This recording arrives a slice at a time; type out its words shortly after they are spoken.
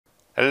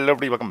Hello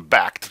everybody, welcome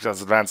back to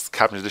this Advanced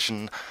Captain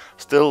Edition.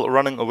 Still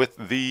running with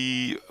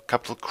the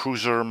Capital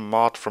Cruiser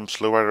mod from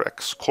Slowrider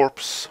X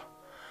Corps.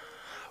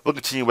 We'll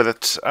continue with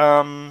it.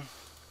 A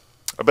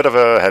bit of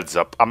a heads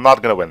up, I'm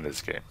not gonna win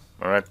this game,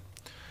 alright?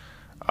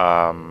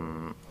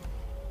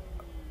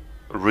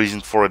 Reason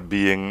for it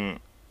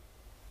being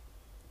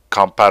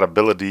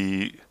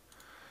compatibility.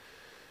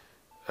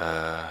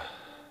 Yeah.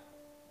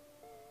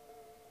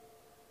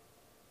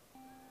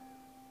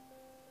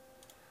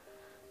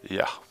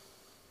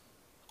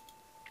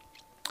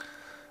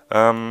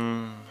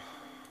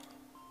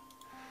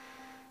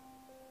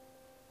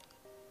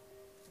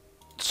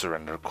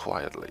 Surrender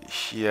quietly.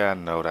 Yeah,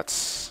 no,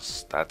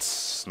 that's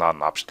not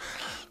an option.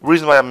 The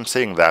reason why I'm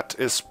saying that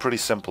is pretty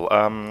simple.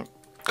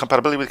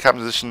 Compatibility with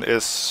Captain Edition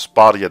is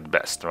spotty at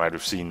best, right?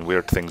 We've seen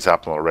weird things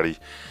happen already,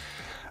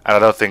 and I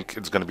don't think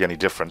it's going to be any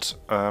different.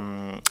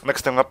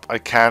 Next thing up, I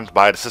can't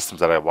buy the systems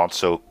that I want,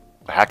 so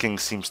hacking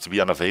seems to be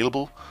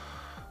unavailable.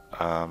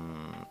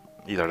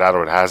 Either that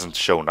or it hasn't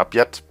shown up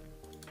yet.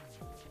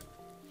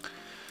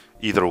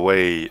 Either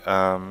way,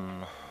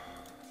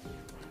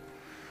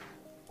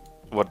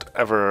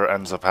 whatever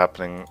ends up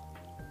happening,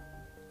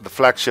 the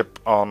flagship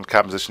on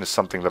Captain Edition is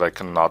something that I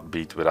cannot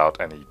beat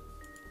without any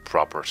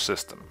proper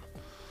system.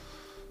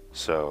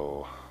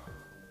 So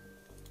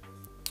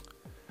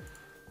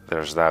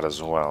there's that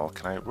as well.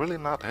 Can I really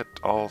not hit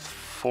all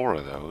four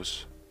of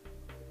those?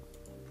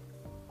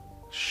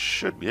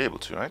 Should be able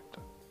to, right?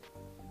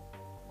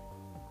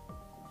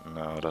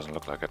 No, it doesn't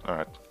look like it.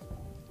 Alright.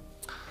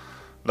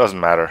 Doesn't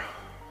matter.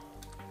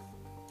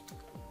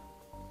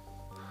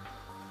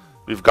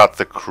 We've got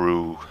the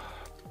crew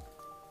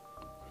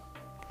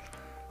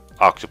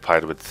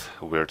occupied with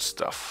weird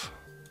stuff.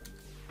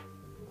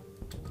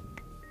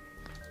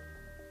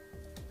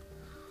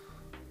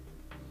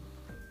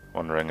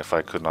 Wondering if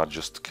I could not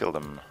just kill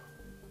them.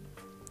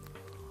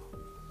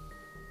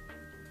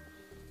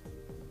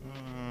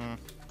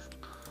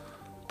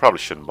 Probably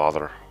shouldn't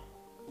bother.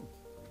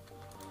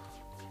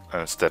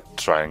 And instead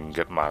try and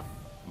get my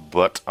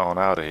butt on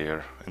out of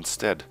here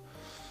instead.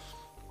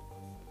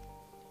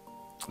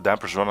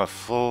 Dampers run a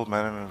full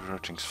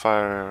managing's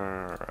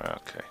fire.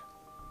 Okay.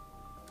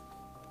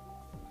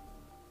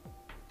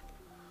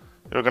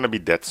 You're gonna be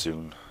dead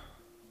soon.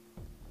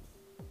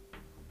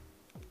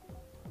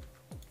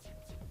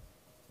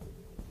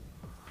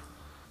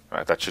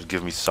 Alright, that should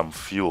give me some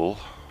fuel.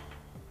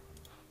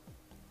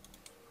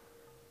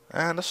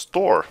 And a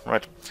store,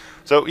 right.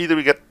 So either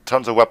we get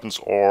tons of weapons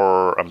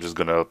or I'm just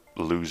gonna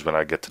lose when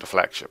I get to the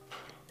flagship.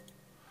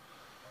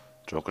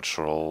 Drone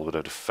control with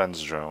a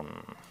defense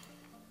drone.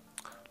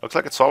 Looks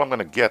like it's all I'm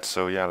gonna get,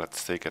 so yeah,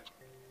 let's take it.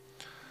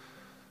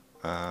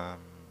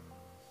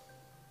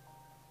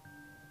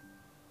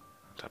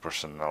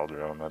 Personnel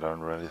drone, I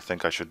don't really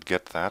think I should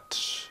get that.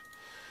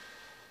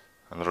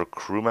 Another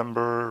crew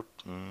member?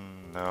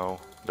 No,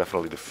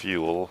 definitely the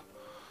fuel.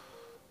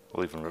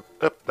 We'll even rip.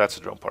 Yep, that's a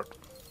drone part.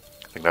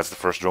 I think that's the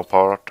first drone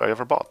part I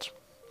ever bought.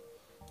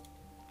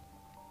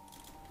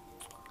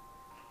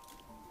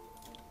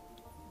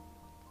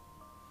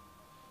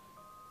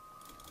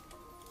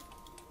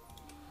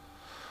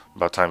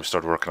 About time we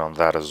start working on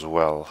that as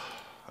well.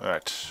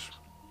 Alright.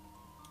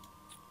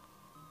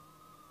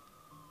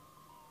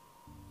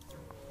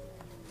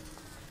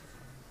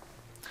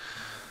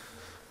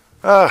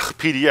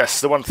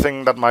 PDS, the one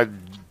thing that my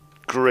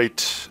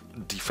great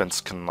defense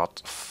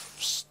cannot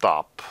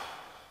stop.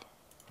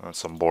 And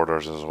some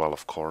borders as well,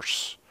 of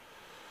course.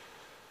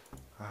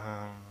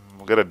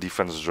 We'll get a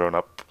defense drone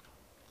up.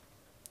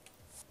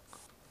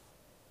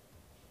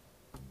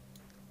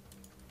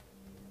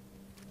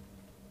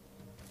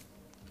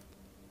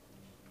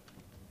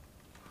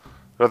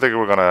 I don't think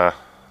we're gonna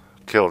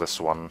kill this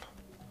one.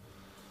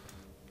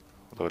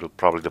 Although it'll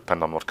probably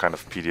depend on what kind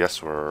of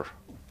PDS we're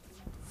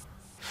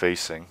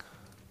facing.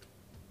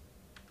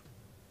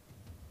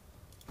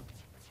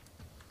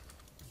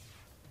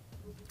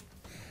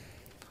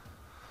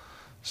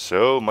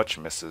 So much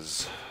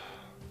misses.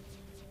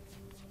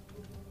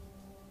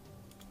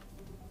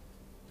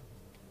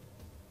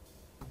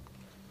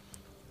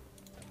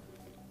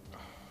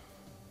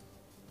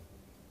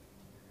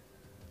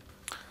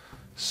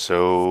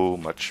 So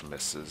much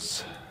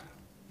misses.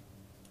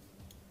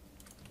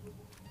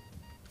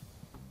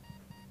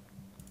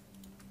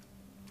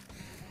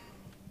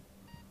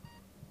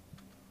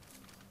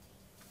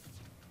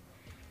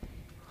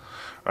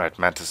 Alright,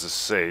 Mantis is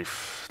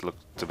safe.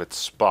 Looked a bit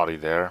spotty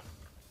there.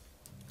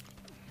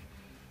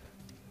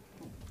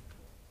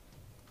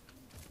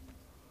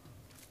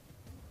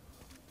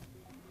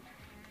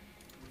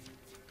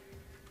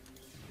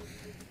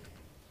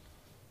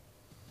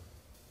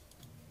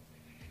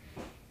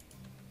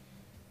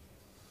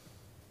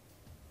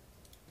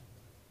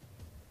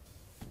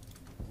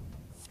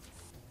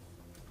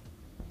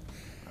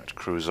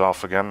 Cruise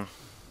off again.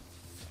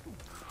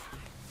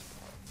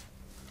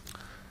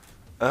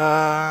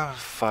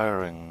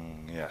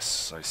 Firing.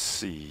 Yes, I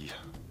see.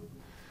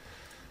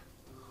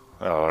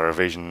 Well, our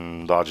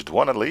evasion dodged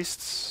one at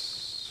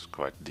least.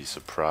 Quite the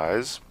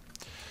surprise.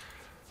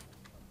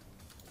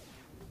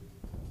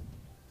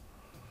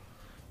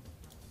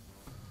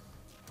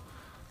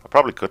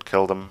 probably could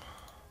kill them.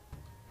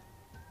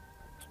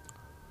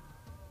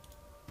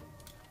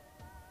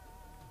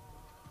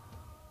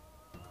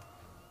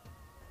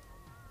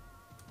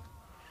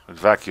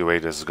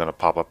 Evacuate is going to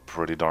pop up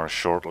pretty darn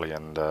shortly,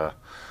 and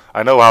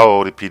I know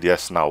how the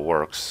PDS now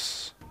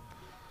works.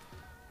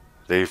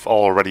 They've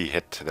already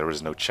hit. There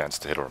is no chance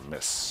to hit or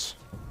miss.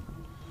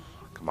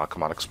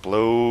 Come on,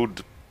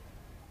 explode.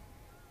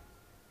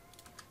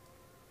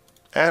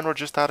 And we're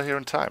just out of here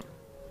in time.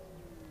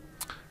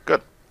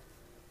 Good.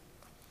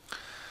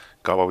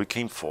 Got what we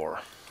came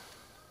for.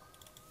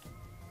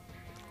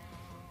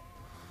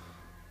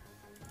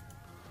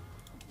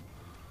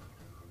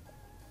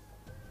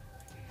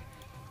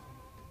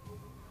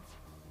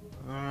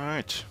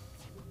 Alright.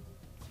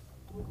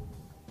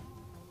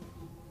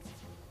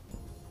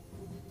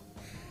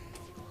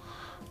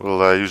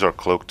 We'll use our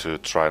cloak to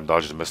try and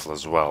dodge the missile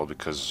as well,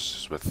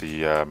 because with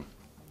the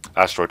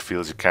asteroid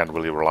fields you can't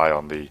really rely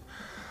on the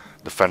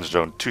defense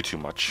drone too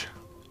much.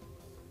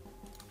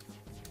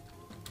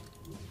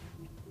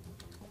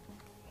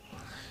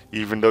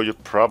 Even though you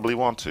probably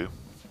want to,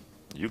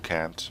 you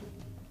can't.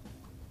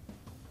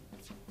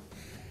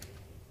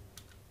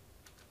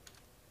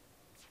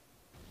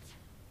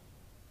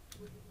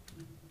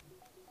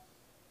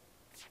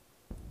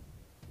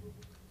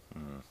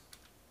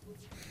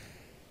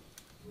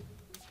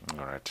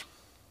 Alright.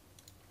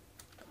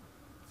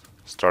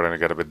 Starting to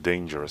get a bit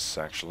dangerous,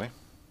 actually.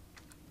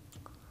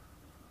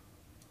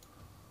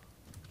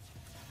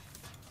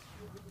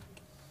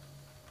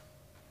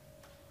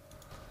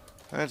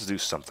 Let's do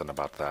something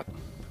about that.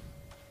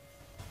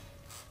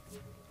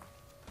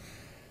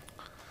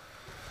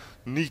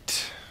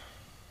 Neat.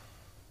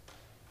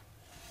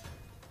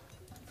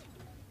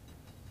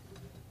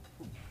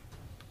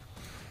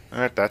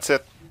 Alright, that's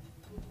it.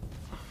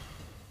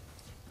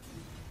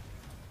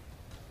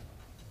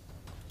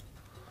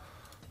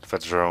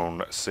 Defense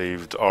drone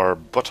saved our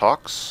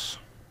buttocks.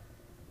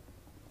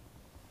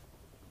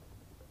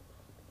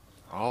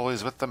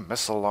 Always with the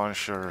missile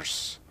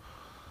launchers.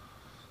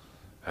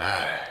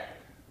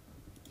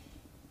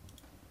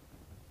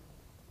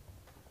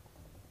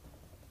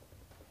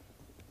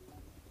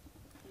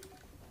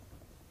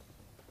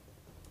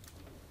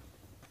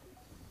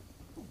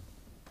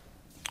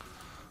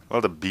 Well,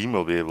 the beam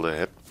will be able to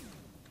hit.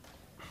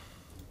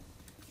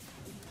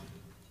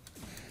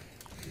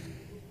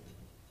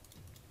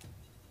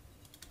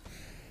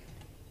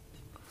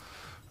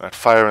 That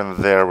fire in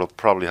there will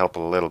probably help a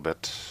little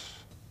bit.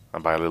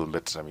 And by a little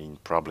bit, I mean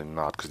probably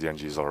not, because the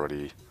NG is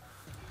already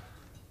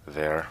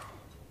there.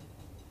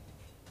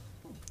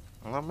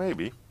 Well,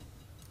 maybe.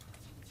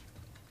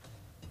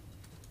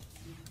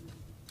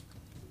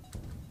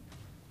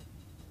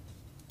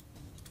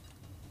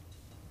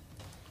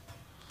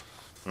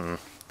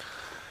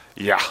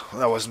 Yeah,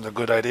 that wasn't a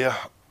good idea.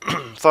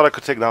 Thought I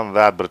could take down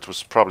that, but it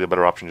was probably a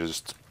better option to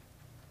just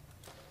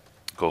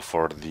go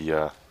for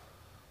the...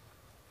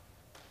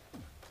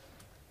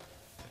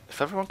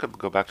 If everyone could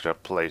go back to their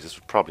place, this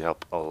would probably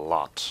help a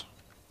lot.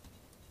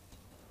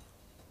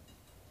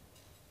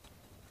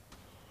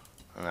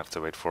 I have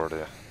to wait for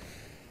the...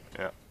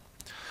 Yeah.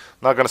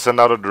 Not gonna send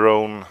out a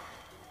drone.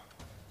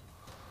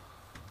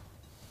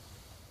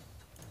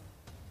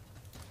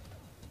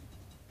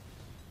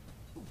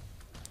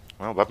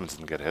 Well, weapons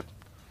didn't get hit.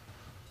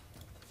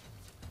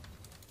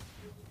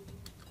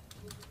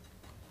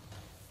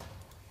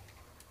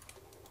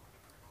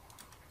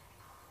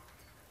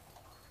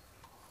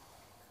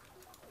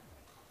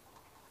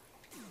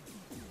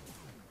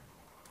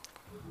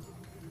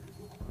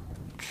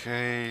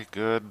 Okay,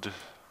 good.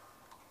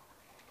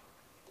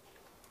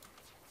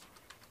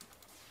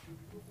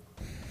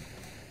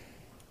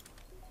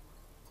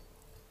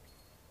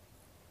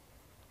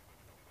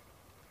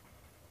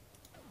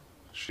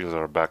 Shields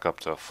are back up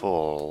to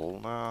full.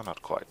 No,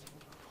 not quite.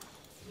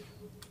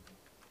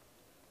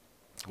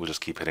 We'll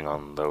just keep hitting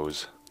on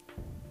those.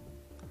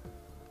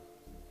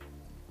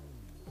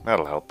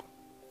 That'll help.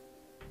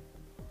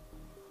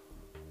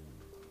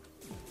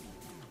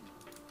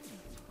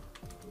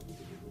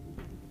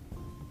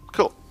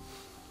 Cool.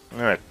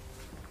 Alright.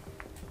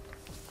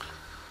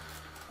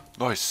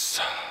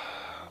 Nice.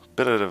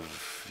 Bit of a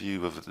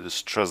view of the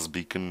distress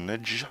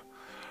beaconage.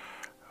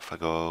 If I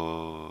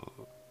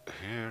go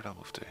here, I'll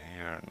move to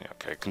here. Yeah,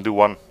 okay, I can do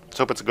one. Let's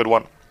hope it's a good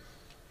one.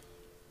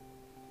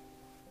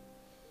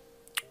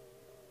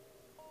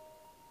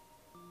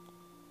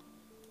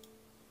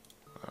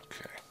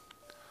 Okay.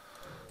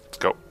 Let's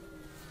go.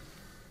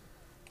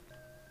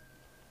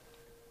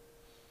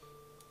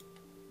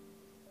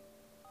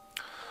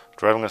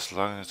 Driving a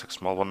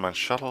small one-man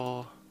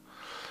shuttle.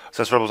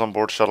 Says rebels on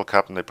board shuttle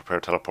captain. They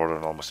prepare teleporter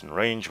and almost in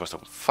range. Must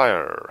open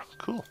fire.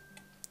 Cool.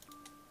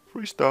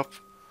 Free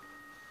stuff.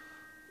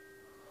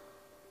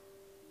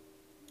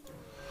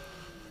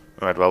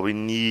 Alright, well, we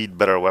need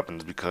better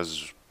weapons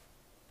because,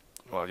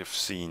 well, you've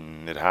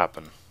seen it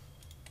happen.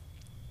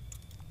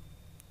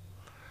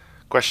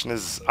 Question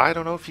is, I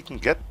don't know if you can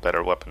get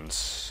better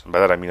weapons. By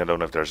that I mean I don't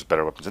know if there's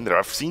better weapons in there.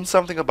 I've seen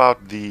something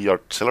about the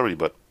artillery,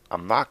 but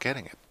I'm not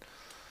getting it.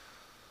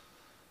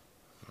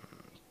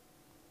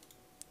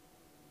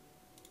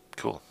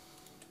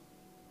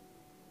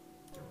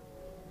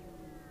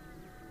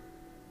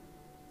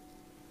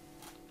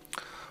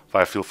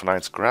 5 fuel for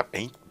 9 scrap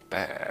ain't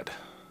bad.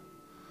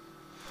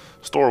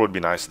 Store would be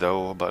nice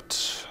though,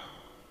 but...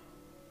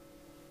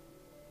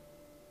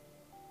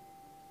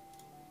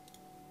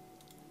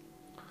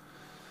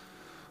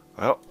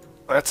 Well,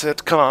 that's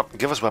it. Come on,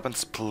 give us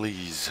weapons,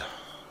 please.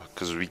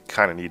 Because we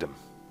kind of need them.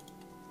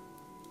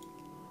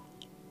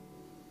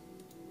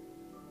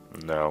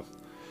 No.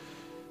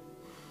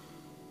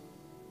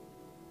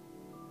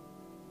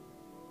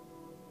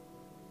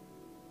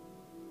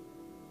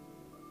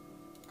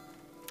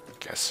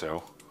 Guess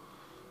so.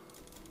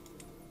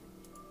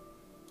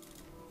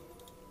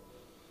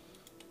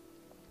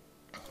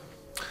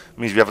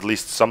 Means we have at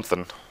least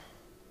something.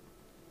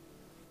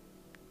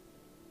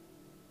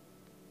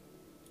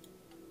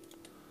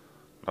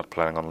 Not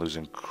planning on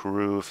losing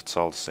crew if it's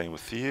all the same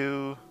with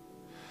you.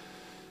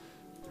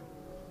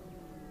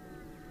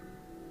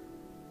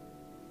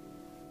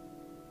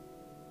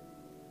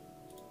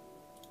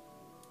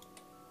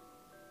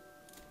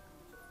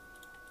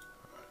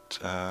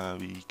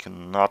 We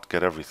cannot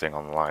get everything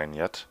online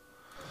yet,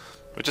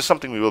 which is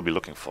something we will be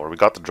looking for. We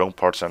got the drone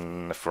parts,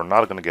 and if we're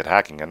not going to get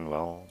hacking in,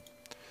 well,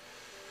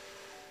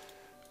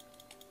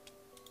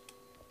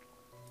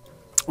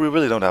 we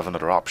really don't have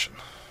another option.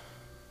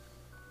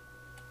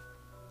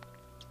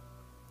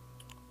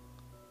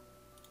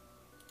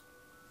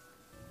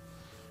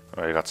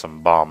 I got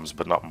some bombs,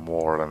 but not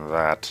more than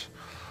that.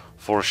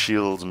 4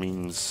 shields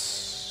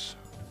means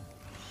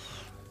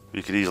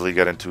we could easily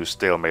get into a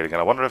stalemate again.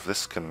 I wonder if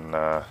this can...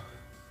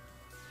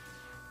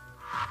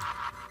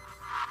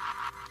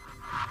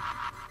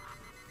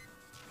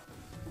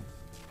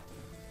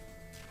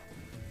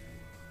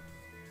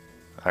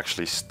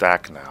 actually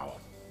stack now.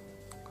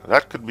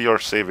 That could be our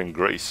saving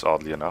grace,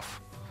 oddly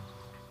enough.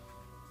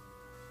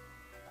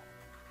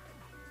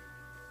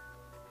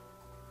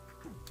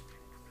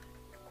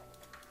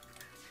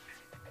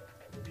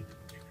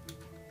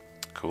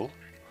 Cool.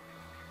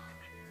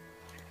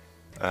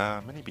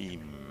 Mini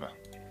beam.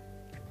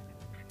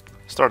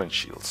 Starting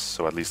shields,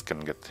 so at least can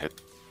get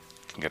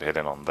hit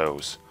in on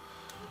those.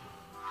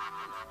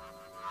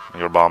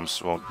 Your bombs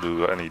won't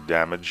do any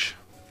damage.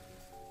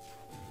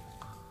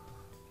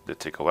 Did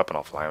take a weapon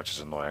offline, which is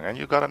annoying, and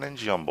you got an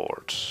NG on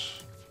board.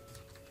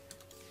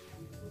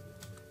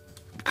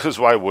 Because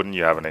why wouldn't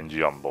you have an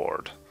NG on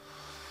board?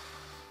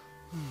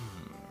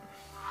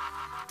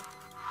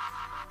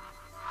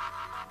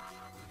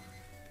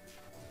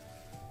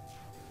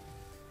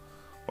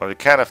 Well, you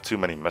can't have too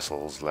many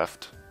missiles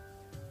left.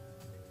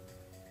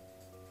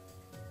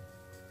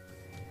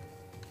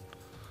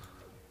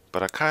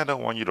 But I kinda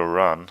want you to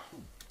run.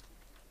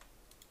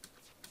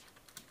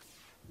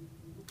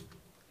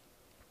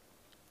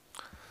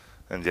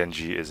 And the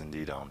NG is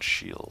indeed on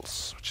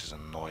shields, which is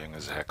annoying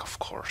as heck, of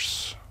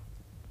course.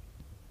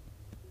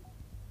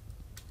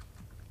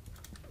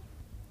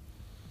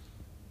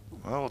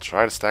 Well, we'll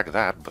try to stack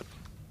that, but...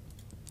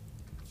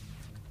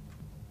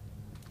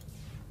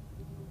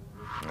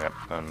 Yep,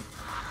 an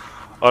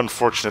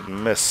unfortunate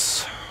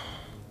miss.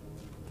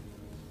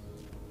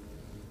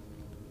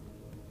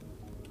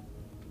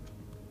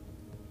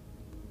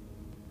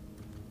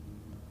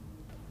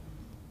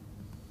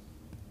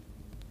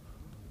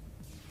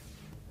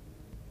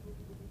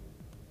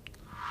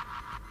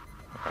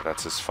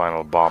 That's his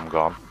final bomb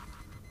gone.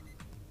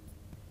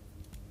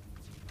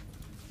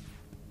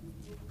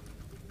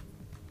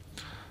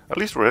 At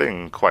least we're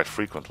hitting quite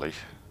frequently.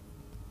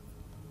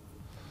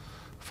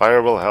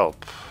 Fire will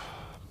help.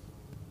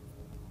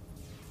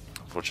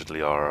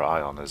 Unfortunately, our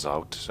ion is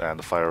out, and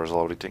the fire is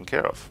already taken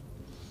care of.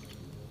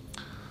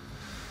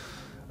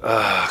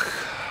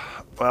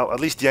 Well, at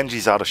least the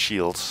NG's out of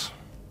shields.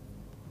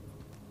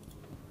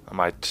 I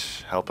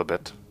might help a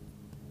bit.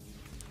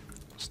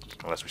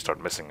 Unless we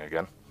start missing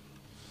again.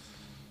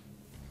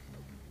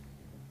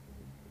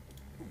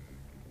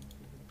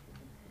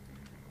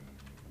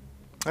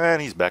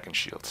 And he's back in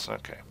shields,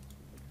 okay.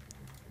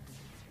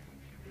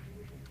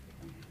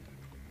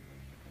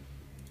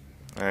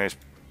 And he's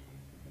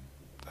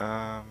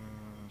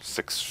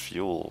 6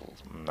 fuel,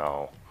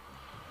 no.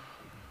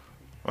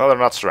 Well, they're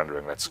not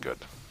surrendering, that's good.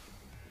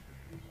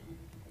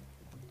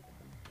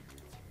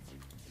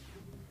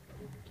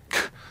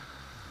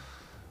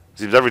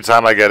 Seems every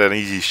time I get an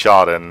easy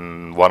shot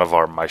and one of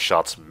my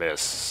shots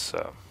miss,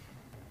 so.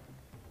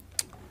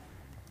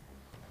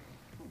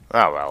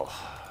 Ah well.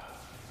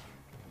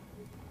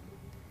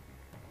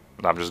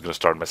 I'm just gonna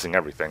start missing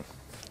everything.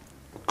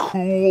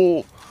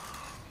 Cool!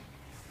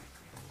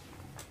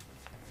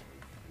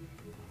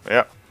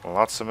 Yeah,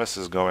 lots of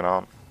misses going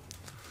on.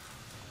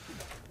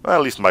 Well,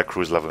 at least my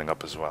crew's leveling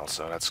up as well,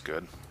 so that's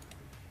good.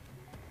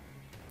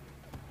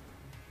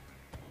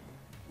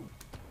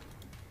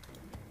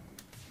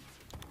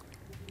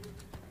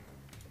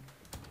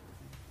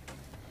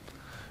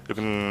 You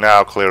can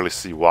now clearly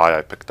see why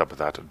I picked up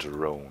that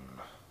drone.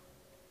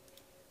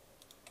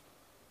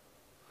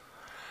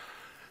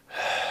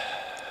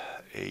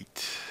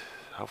 Eight.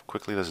 How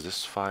quickly does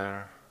this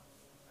fire?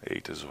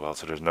 8 as well,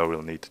 so there's no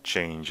real need to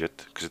change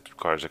it because it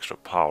requires extra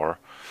power.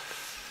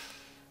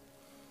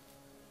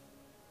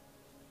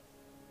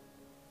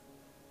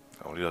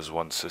 Only does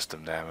 1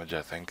 system damage,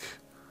 I think.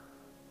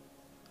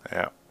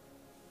 Yeah.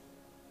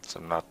 So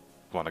I'm not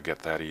want to get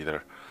that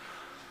either.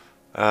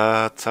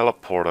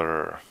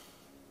 Teleporter.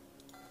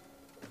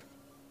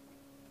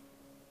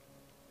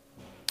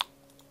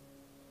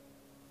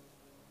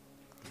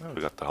 Oh,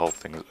 we got the whole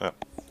thing.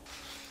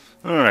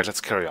 Alright,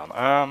 let's carry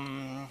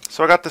on.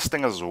 So I got this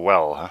thing as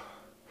well,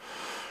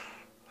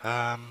 huh?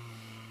 I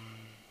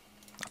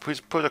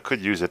suppose I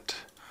could use it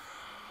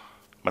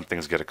when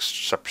things get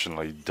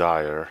exceptionally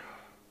dire.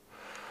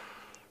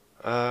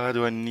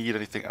 Do I need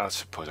anything else?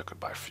 I suppose I could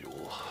buy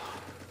fuel.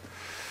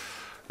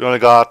 We only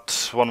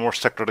got 1 more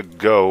sector to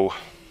go.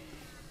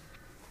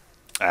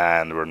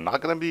 And we're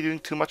not going to be doing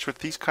too much with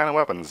these kind of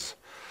weapons.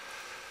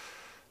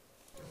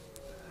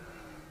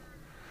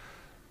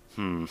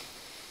 I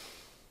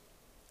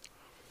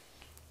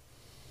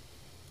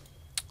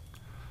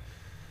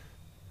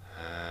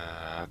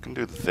can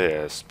do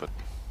this, but...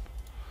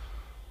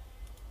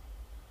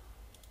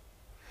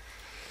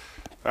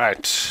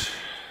 Alright.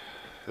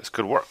 This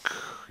could work.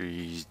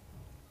 I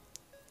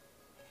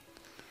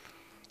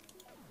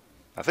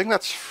think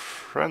that's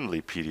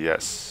friendly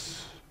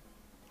PDS.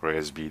 Or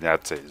ASB,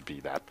 that's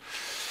ASB, that.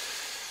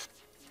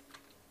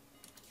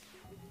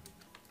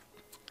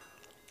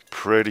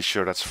 Pretty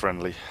sure that's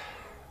friendly.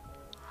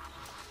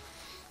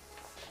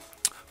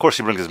 Of course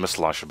he brings his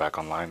missile launcher back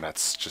online,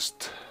 that's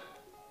just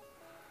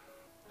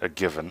a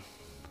given.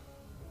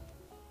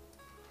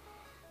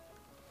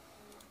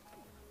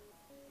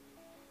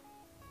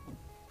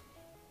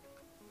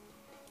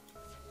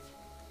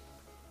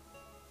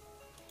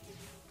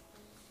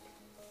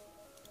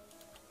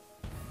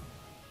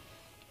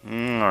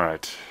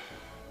 Alright.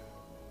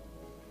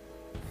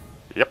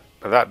 Yep,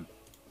 that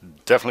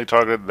definitely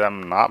targeted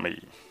them, not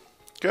me.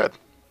 Good.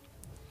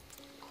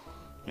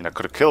 I mean, I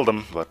could have killed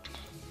them, but...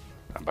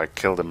 by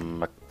killed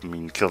them, I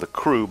mean kill the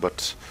crew,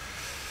 but...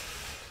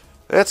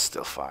 it's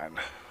still fine.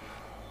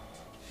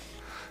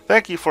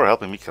 Thank you for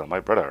helping me kill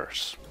my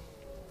brothers.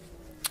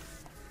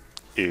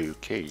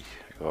 Okay,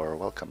 you're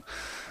welcome.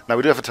 Now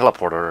we do have a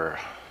teleporter.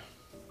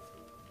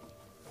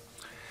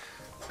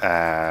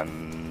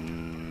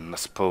 And I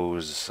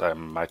suppose I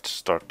might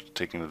start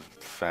taking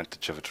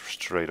advantage of it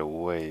straight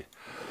away.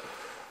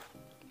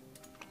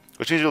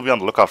 Which means you'll be on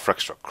the lookout for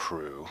extra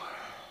crew.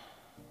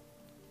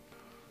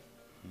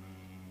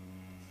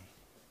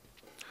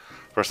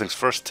 First things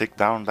first, take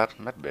down that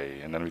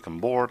medbay, and then we can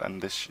board,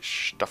 and this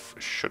stuff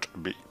should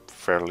be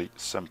fairly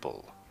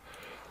simple.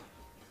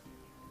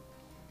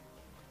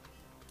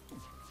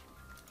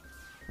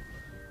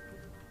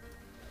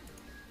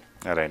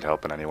 That ain't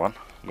helping anyone.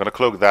 I'm gonna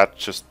cloak that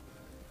just...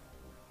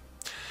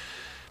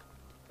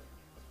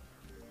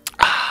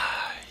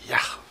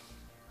 yeah.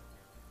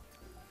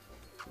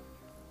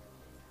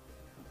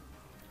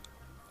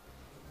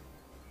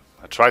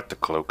 I tried to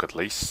cloak at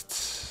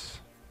least.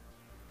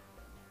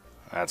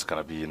 That's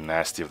gonna be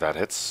nasty if that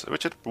hits,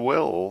 which it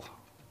will,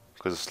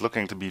 because it's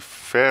looking to be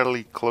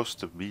fairly close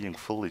to being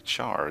fully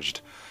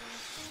charged.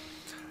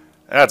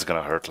 That's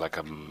gonna hurt like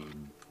a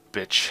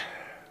bitch.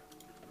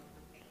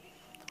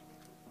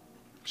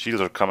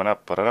 Shields are coming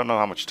up, but I don't know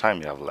how much time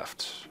you have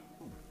left.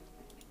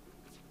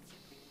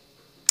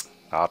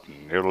 Not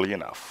nearly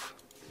enough.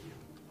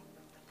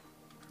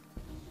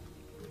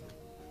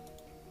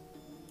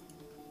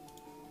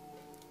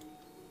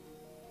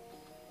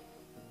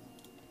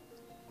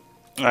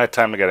 Alright,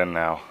 time to get in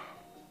now.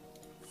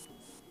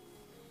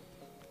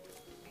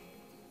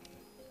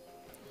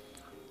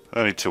 I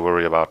don't need to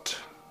worry about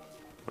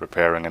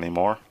repairing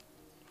anymore.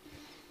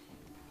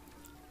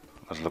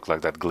 Doesn't look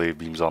like that glaive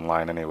beam's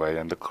online anyway,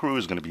 and the crew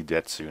is going to be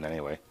dead soon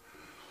anyway.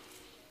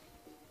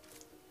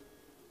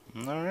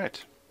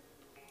 Alright.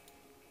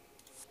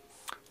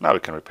 Now we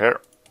can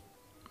repair.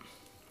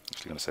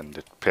 Actually going to send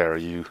it pair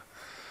you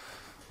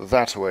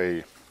that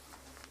way.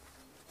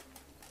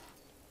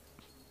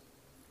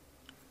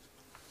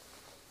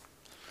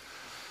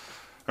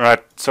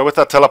 Alright, so with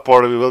that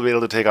teleporter we will be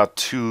able to take out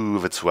 2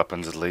 of its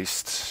weapons at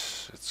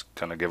least. It's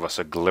gonna give us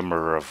a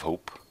glimmer of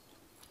hope.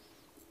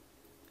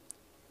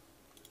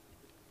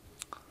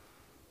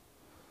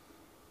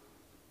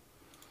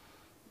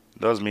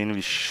 Does mean we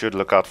should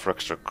look out for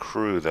extra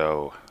crew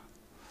though.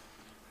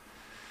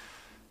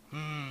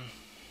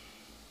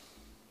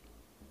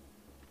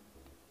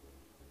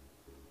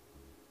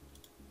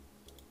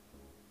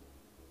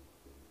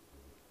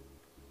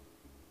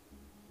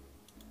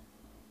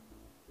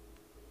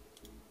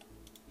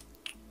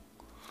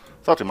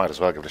 Thought we might as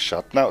well give it a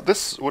shot. Now,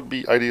 this would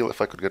be ideal if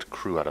I could get a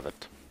crew out of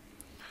it.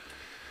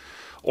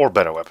 Or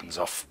better weapons,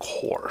 of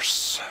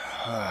course.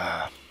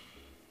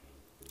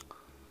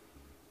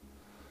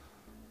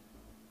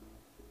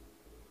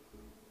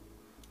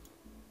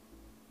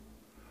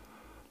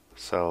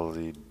 Sell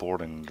the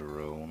boarding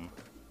drone.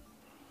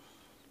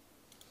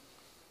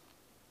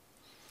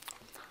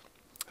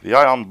 The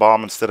ion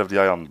bomb instead of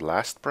the ion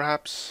blast,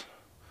 perhaps?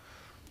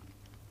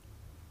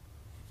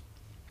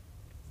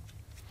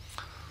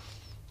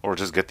 Or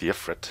just get the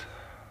Ifrit.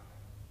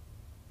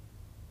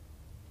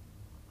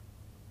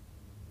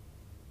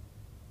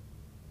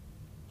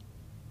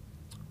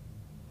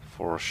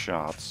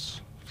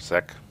 shots.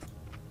 Sec.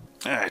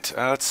 Alright,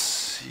 let's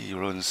see.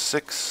 Reload in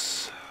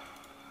 6.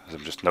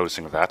 I'm just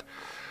noticing that.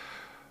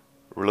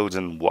 Reloads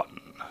in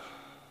 1.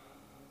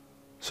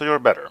 So you're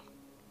better.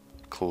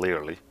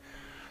 Clearly.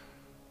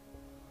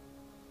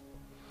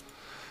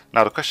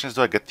 Now the question is,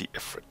 do I get the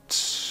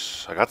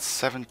Ifrit? I got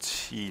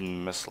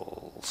 17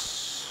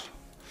 missiles.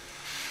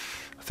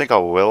 I think I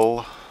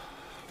will.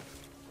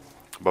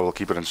 But we'll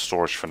keep it in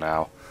storage for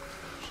now.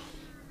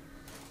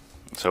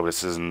 So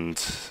this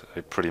isn't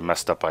a pretty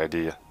messed up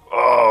idea.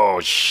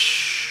 Oh,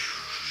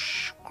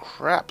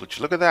 crap.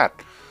 Look at that.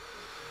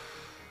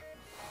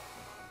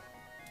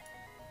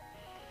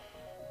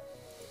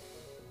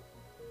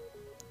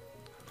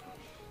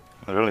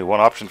 There's only one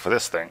option for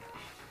this thing.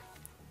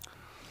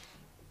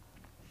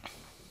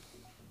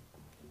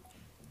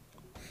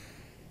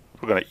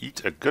 We're gonna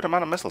eat a good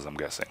amount of missiles, I'm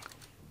guessing.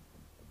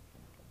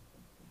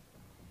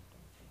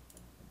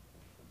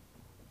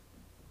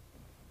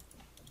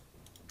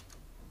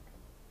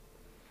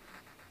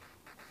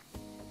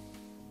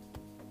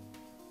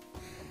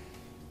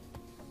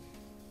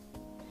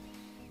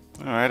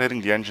 Alright,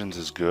 hitting the engines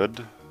is good.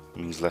 It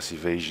means less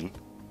evasion.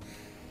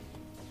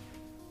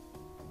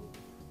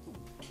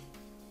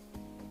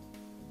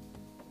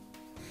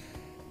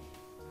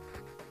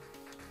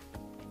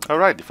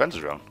 Alright, defense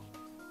drone.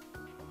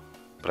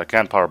 But I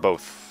can't power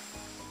both.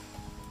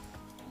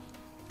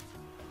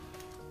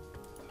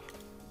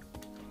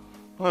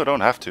 Well, I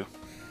don't have to.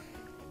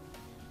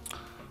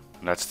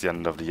 And that's the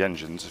end of the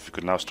engines. If you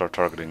could now start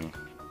targeting...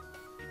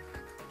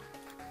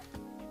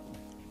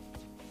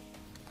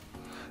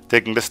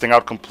 Taking this thing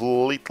out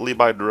completely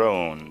by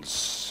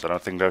drones. I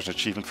don't think there's an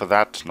achievement for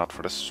that. Not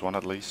for this one,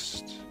 at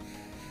least.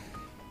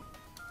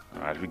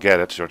 Alright, we get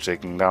it. You're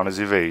taking down his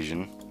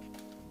evasion.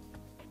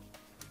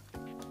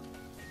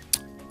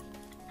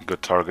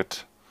 Good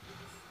target.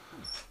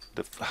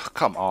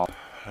 Come on.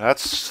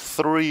 That's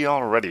 3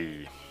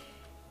 already.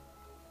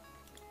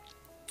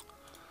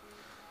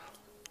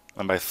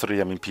 And by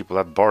 3 I mean people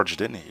that barged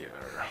in here.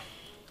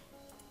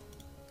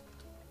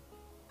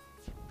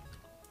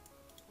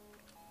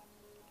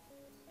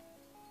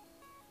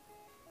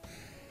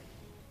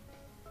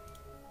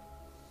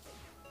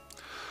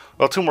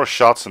 Well, 2 more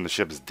shots and the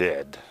ship's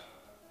dead.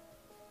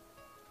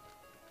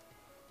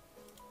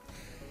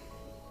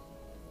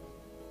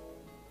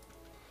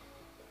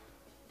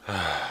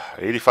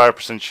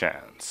 85%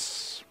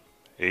 chance.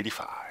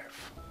 85.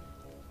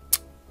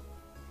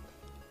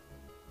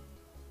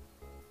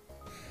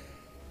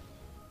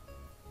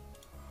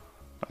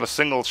 Not a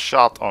single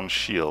shot on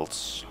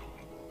shields.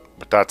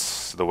 But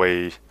that's the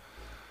way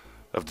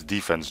of the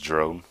defense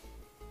drone.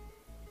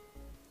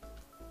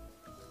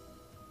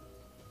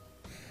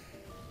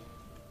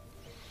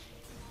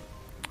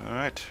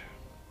 Alright.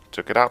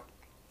 Took it out.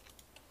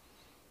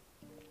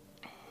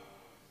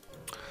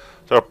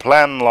 So our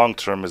plan long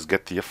term is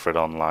get the Ifrit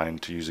online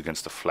to use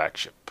against the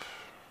flagship.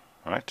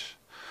 Right?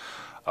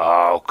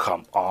 Oh,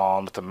 come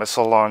on with the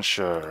missile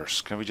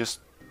launchers. Can we just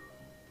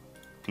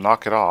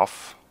knock it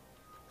off?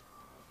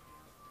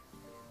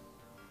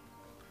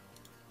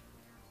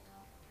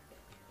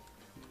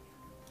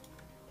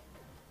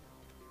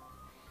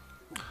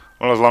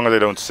 Well, as long as they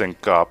don't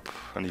sync up,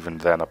 and even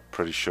then I'm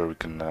pretty sure we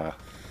can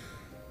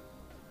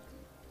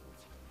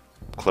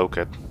cloak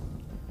it.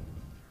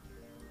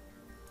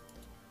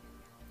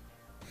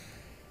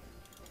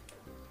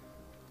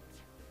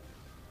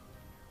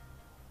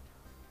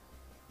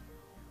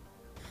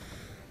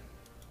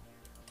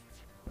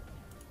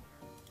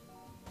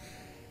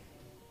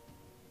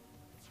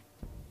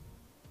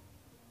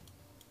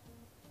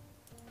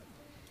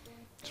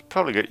 Should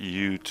probably get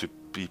you to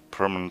be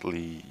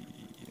permanently...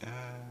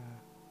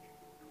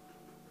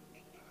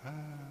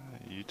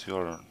 you two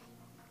are...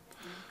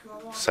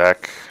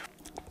 Sack.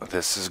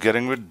 This is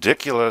getting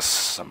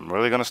ridiculous. I'm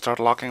really gonna start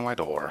locking my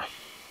door.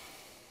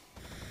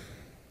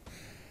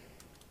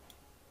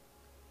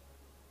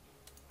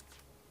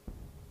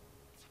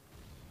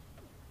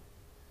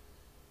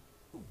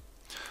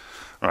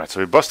 Alright, so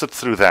we busted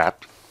through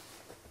that.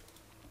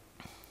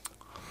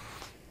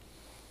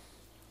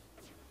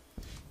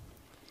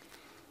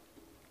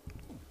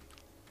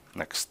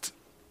 Next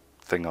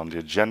thing on the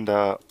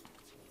agenda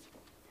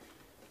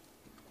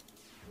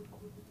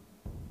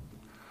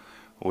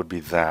would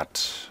be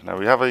that. Now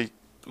we have a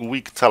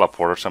weak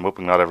teleporter, so I'm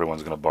hoping not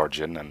everyone's going to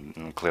barge in,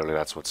 and clearly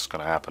that's what's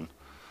going to happen.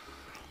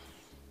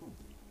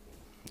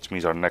 Which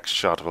means our next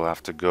shot will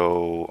have to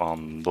go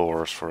on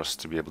doors for us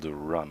to be able to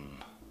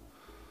run.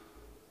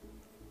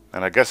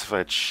 And I guess if I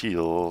had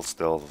shields,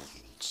 they'll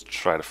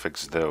try to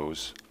fix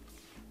those.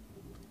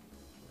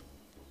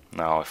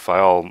 Now if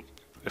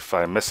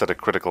I miss at a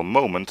critical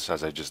moment,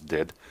 as I just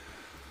did,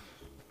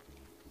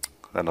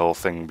 then the whole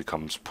thing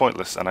becomes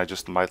pointless and I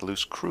just might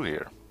lose crew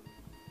here.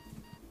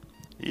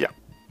 Yeah.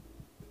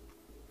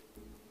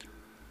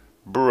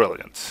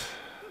 Brilliant.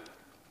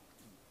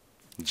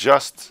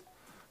 Just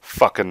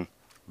fucking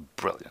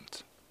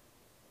brilliant.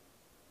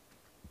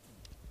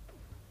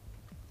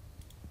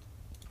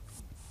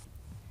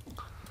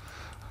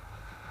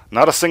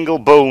 Not a single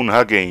bone,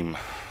 huh, game?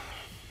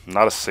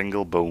 Not a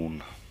single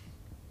bone.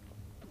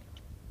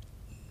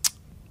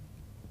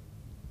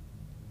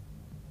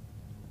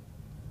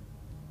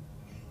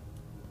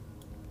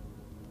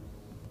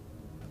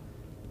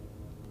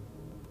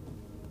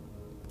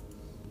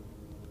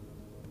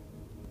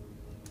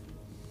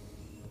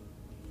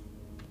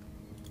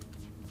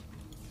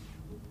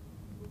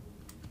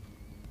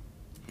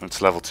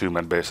 It's level 2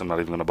 med base, I'm not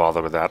even going to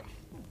bother with that.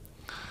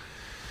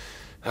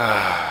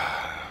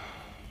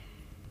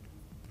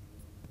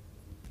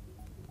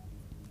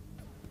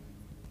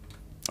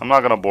 I'm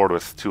not going to board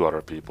with 2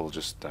 other people,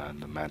 just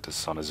the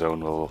Mantis on his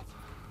own will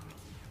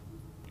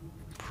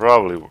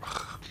probably...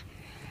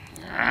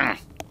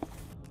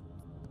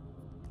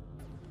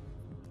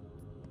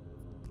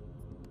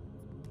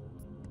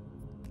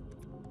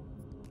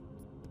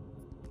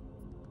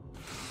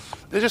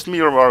 Is just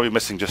me, or are we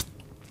missing just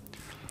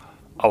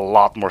a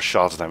lot more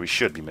shots than we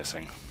should be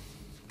missing?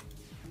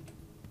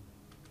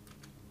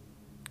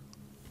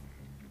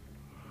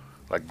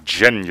 Like,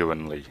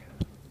 genuinely.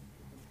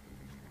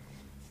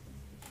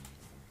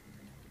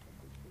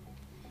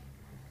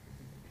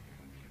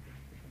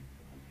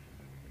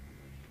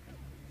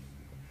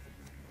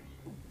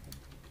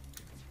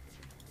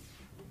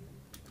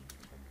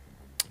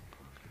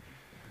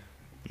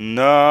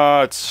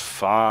 No, it's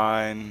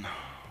fine.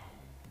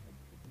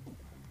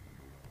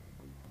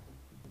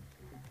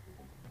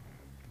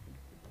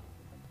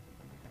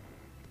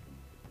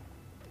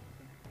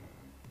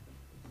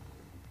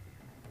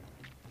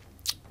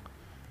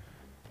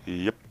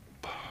 Yep.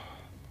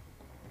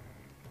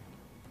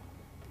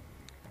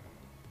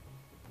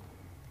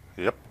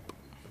 Yep.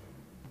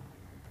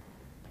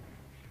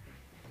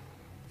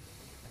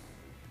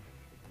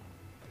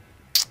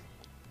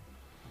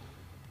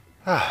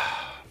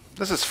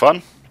 This is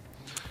fun.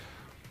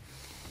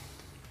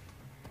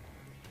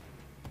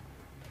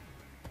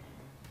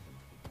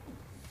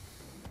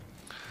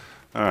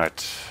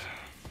 Alright.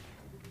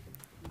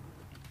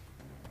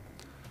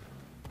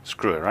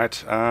 Screw it,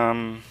 right?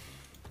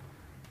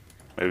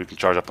 Maybe we can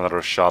charge up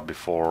another shot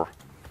before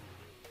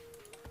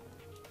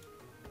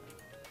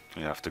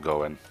we have to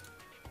go in.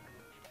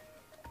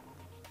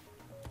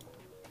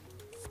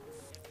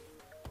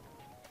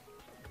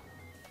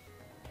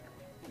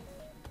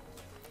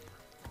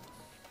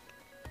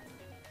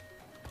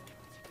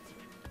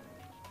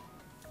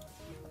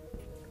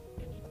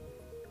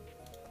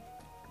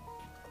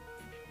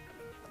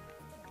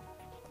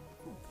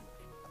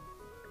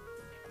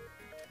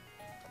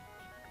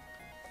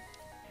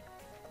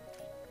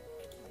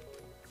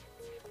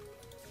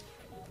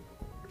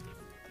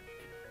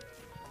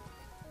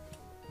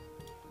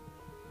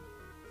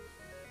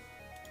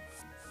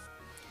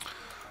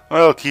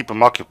 Well, keep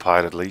him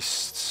occupied at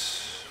least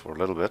for a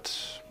little bit.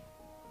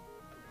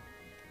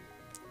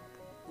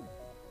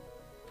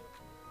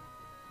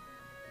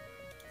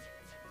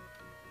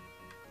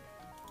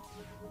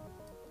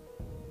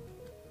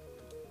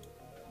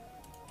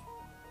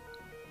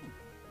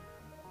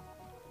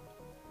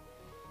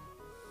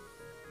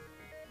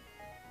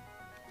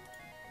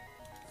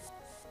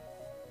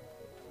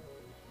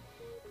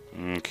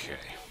 Okay.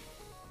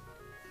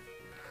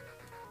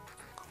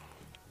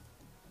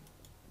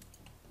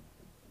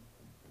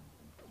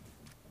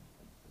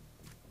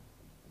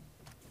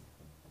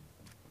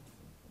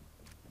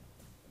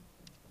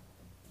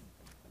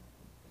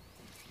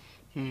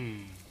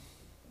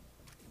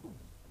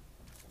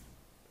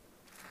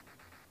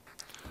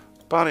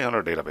 Bounty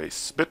hunter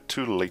database. Bit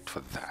too late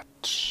for that.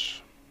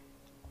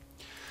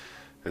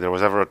 If there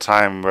was ever a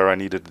time where I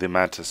needed the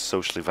Mantis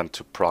social event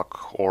to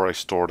proc or a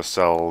store to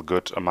sell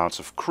good amounts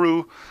of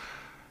crew,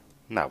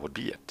 now would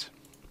be it.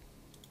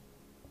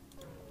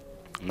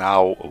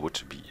 Now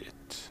would be it.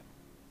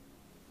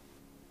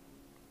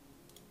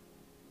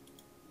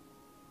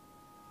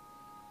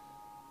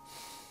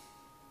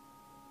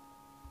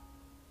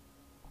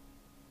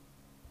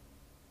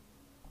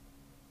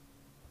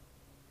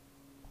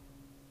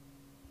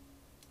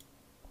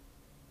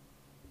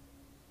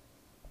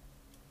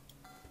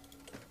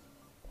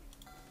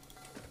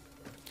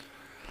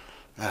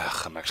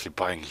 Ugh, I'm actually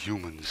buying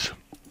humans.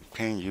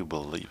 Can you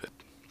believe it?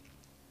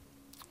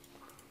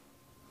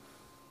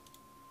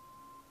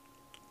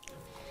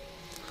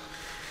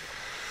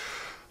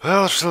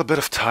 Well, there's still a bit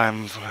of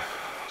time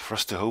for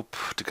us to hope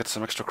to get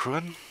some extra crew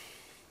in.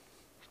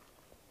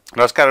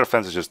 Now, Scatter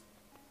Defense is just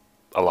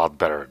a lot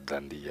better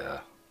than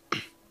the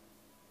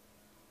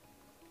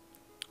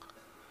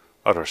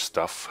other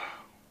stuff.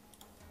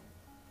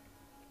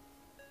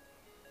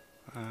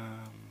 I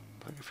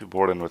think if we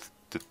board in with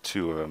the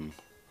 2 of them,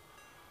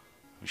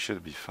 we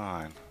should be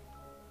fine.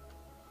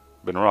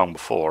 Been wrong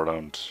before,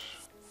 don't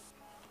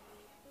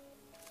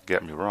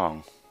get me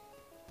wrong.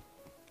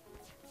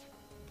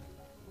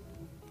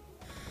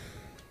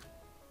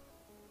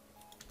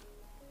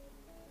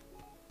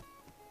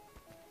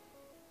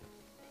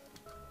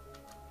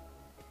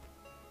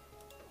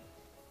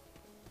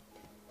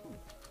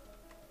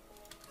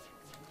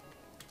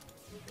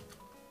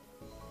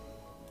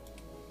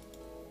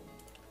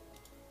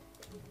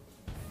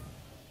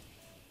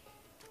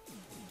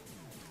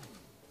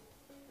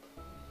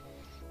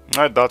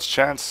 Alright, Dodge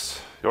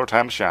Chance, your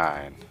time to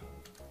shine.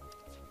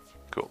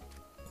 Cool.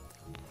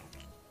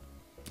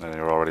 And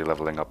you're already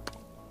leveling up.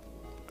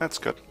 That's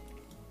good.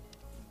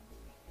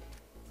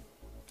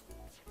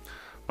 I'm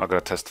not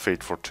gonna test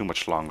Fate for too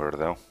much longer,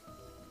 though.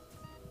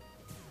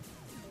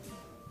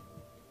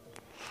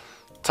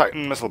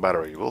 Titan missile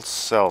battery, we'll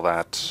sell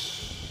that.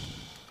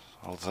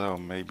 Although,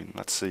 maybe,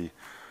 let's see.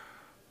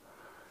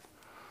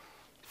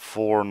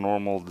 4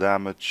 normal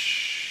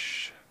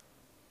damage.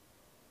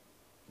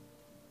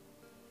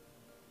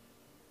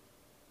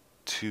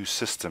 2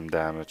 system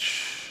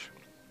damage.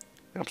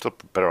 I think I'm still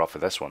better off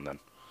with this one then.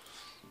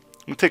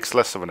 It takes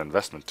less of an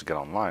investment to get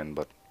online,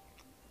 but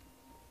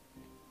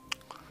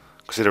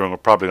considering we're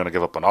probably going to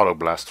give up an auto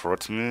blast for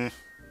it,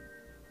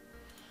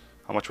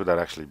 how much would that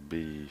actually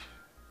be?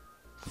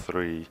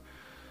 3,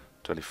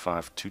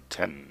 25,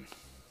 210.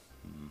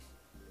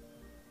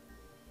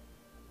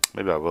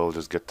 Maybe I will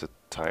just get the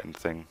Titan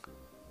thing.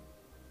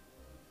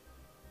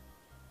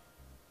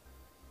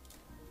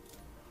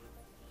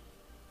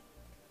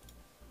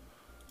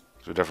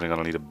 We're definitely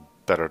going to need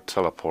a better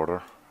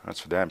teleporter. That's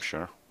for damn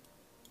sure.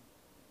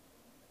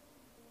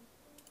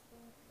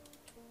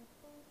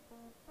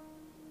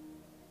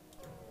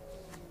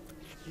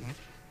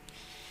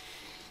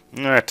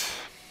 Alright.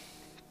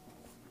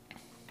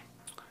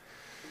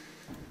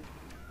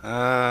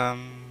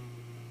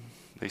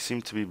 They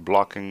seem to be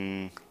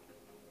blocking,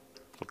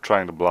 or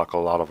trying to block a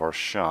lot of our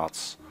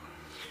shots.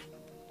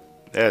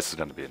 This is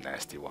going to be a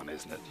nasty one,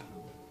 isn't it?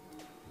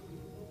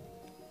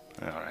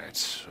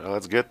 Alright, well,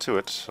 let's get to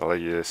it. I'll let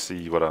you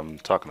see what I'm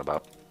talking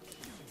about.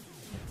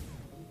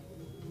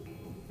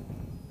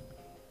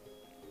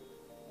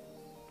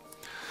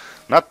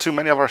 Not too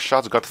many of our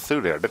shots got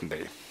through there, didn't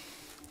they?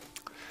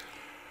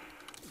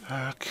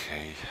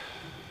 Okay.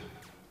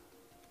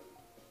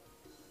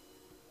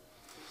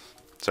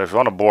 So if you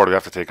want to board, we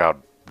have to take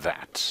out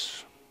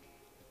that.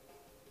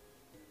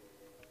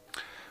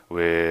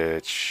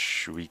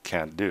 Which we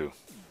can't do.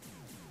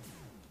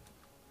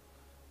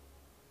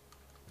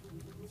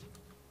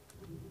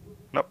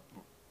 Nope.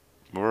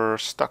 We're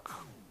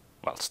stuck.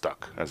 Well,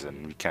 stuck, as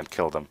in we can't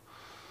kill them.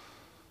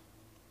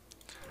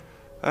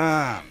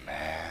 Ah,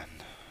 man.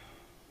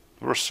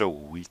 We're so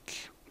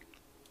weak.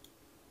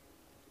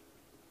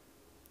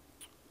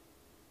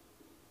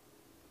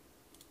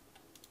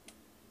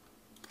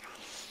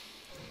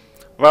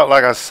 Well,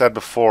 like I said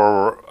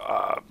before,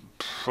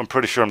 I'm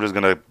pretty sure I'm just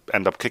going to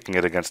end up kicking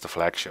it against the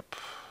flagship.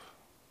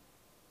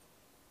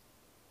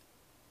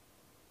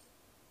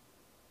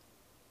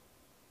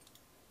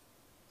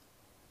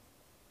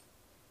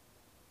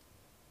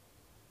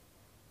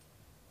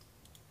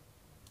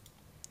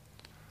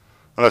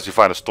 Unless you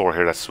find a store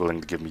here that's willing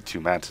to give me 2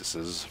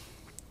 mantises.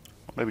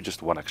 Maybe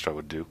just 1 extra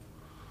would do.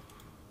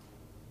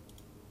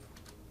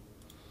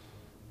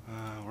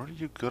 Were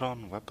you good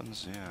on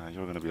weapons? Yeah,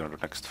 you're going to be under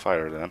next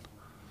fire then.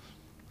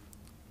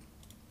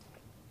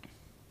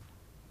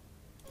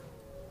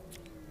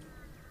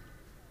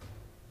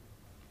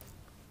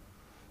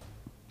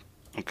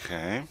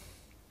 Okay.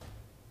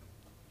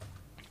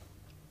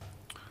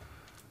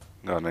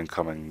 Got an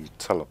incoming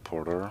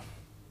teleporter.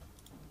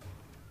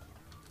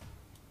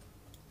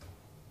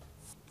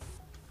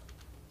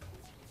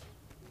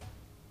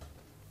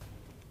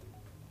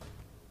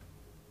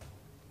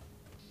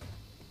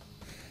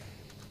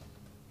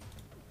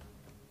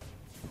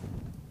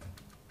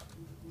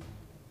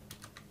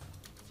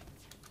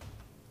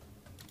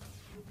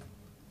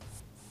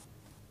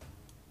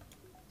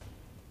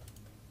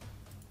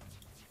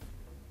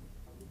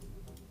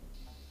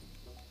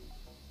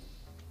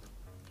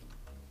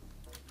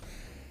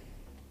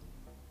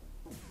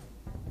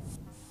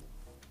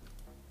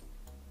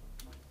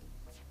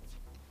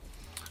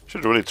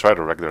 Should really try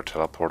the regular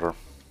teleporter.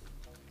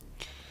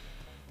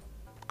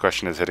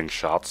 Question is, hitting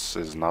shots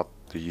is not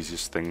the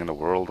easiest thing in the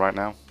world right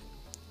now.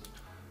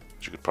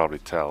 As you could probably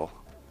tell.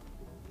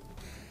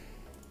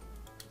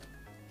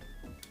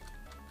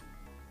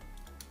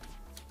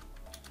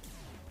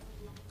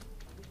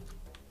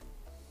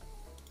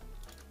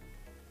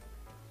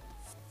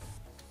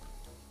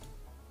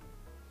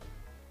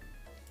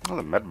 Well,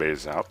 the med bay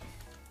is out.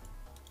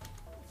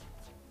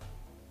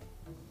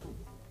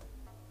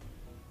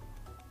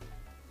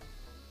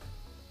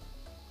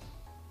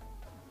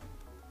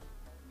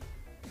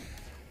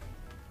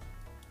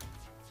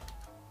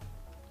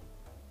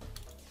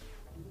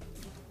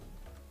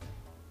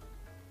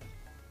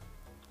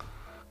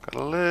 Got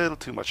a little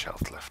too much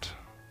health left.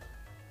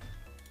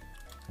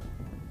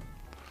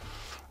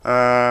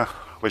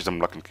 Wisdom,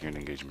 luck, and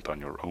community engagement on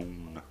your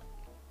own.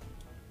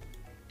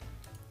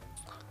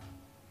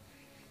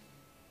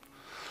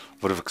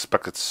 Would have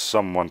expected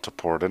someone to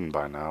pour it in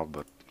by now,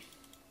 but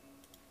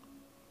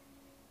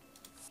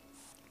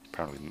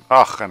apparently.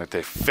 Ugh, and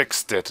they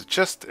fixed it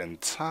just in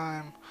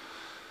time.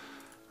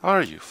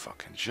 Are you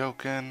fucking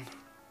joking?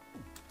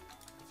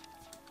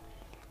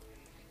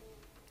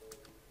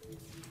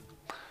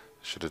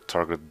 Should have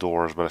targeted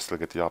doors, but I still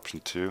get the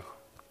option to.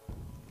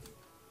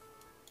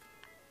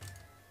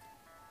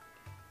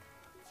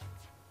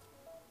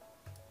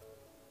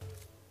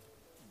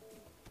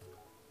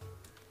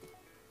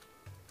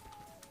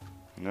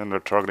 And they're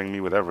targeting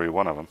me with every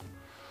one of them.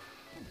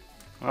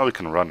 Well, we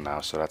can run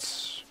now, so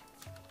that's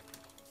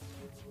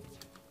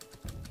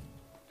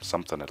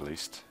something at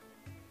least.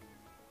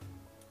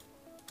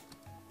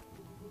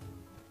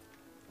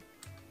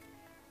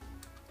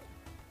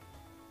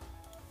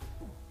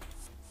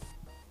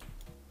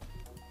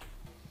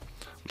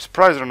 I'm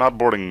surprised they're not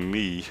boarding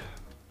me.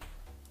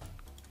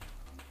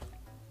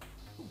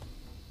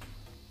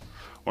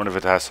 Wonder if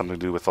it has something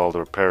to do with all the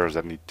repairs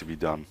that need to be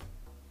done.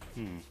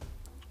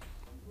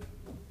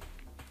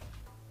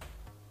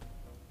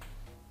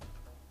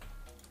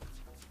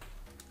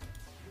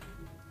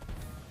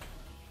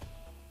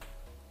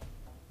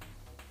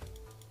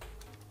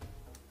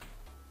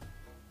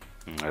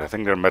 I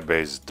think their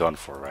medbay is done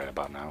for right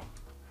about now.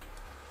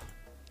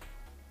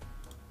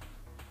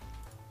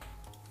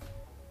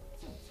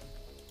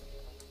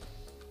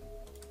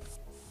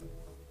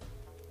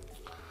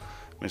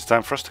 It's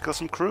time for us to kill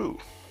some crew.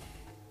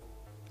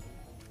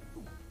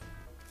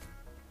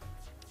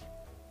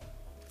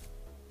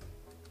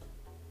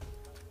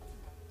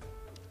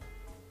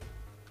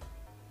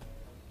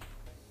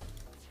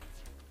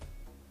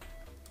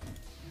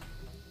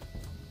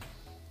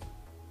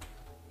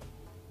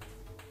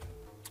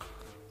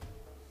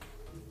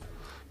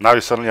 Now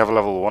you suddenly have a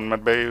level 1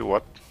 medbay?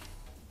 What?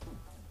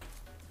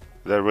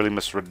 Did I really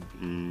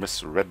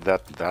misread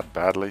that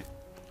badly?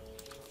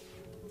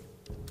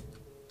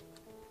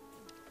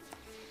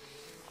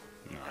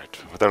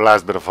 Alright, with our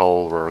last bit of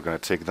hull, we're gonna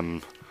take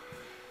them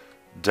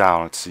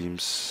down, it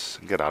seems.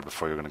 Get out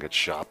before you're gonna get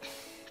shot.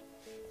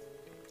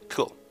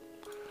 Cool.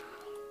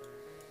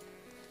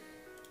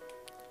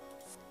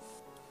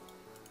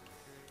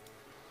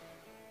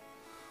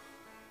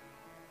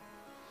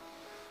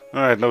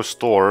 Alright, no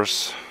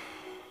stores.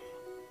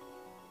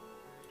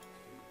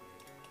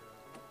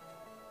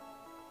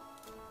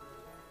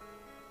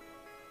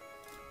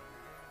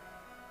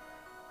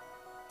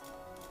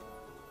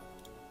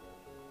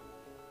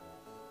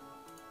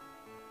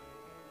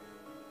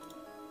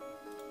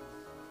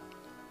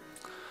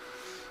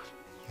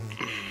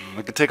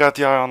 We can take out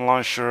the ion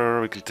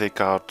launcher, we can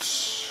take out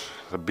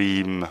the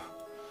beam,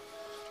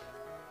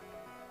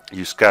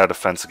 use scatter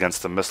defense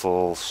against the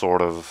missile,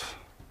 sort of.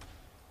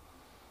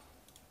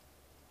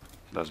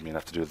 Doesn't mean I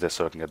have to do this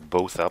so I can get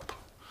both up.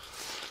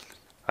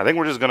 I think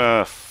we're just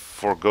gonna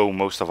forego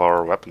most of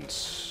our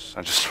weapons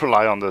and just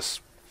rely on this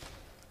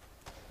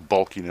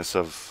bulkiness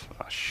of...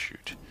 ah,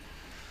 shoot.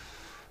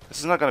 This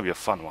is not gonna be a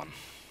fun one.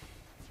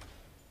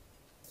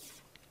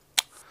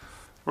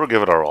 We'll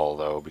give it our all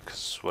though,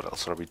 because what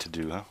else are we to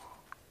do, huh?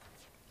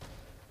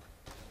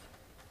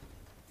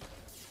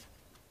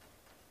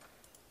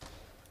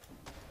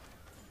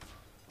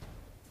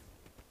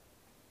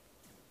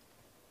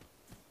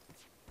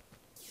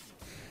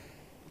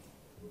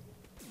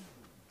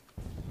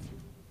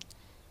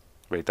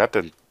 Wait, that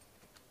didn't...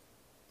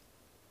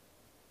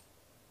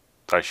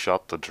 I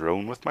shot the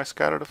drone with my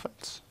scatter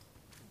defense?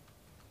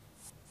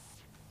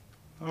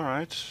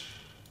 Alright.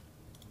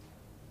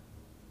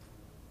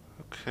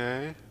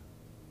 Okay.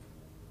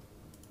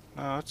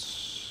 No,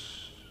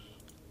 it's...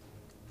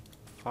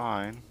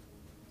 fine.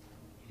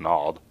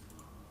 Nod.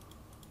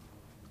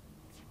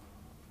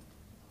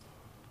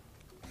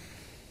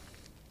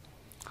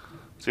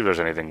 See if there's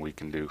anything we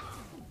can do.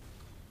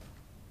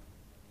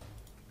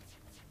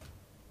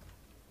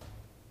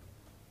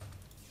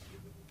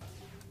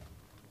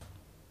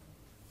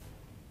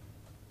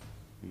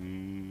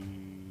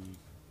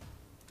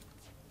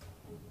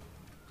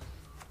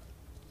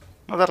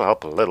 Well, that'll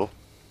help a little.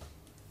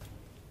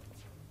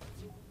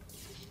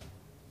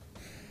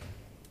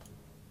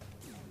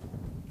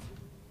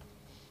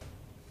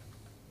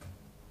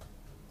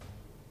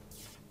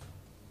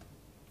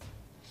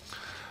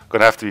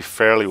 Gonna have to be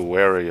fairly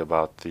wary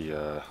about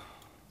the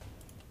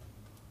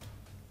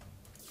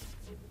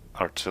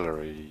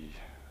artillery,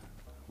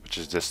 which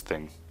is this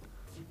thing.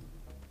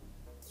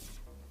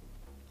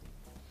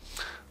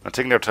 Now,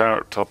 taking their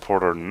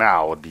teleporter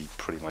now would be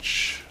pretty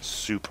much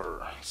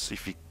super. See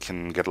if we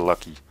can get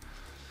lucky.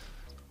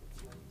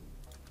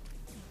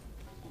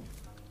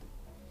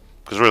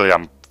 Because really,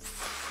 I'm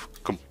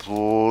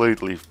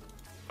completely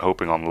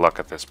hoping on luck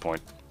at this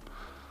point.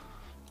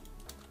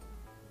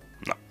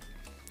 No.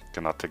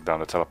 Cannot take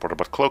down the teleporter,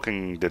 but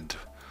cloaking did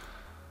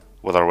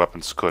what our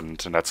weapons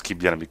couldn't, and that's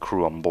keep the enemy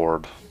crew on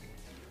board.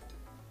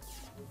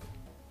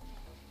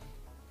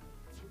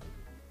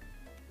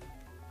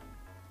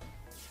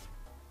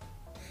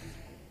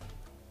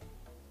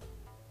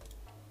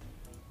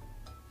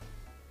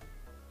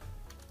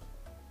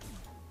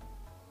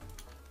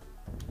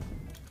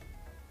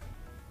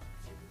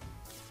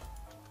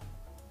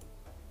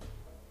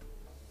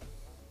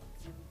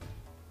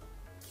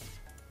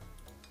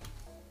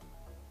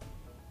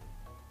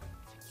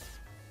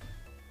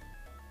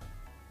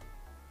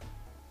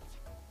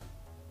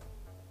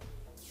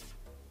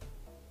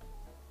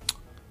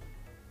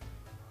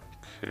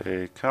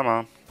 Okay, come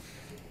on.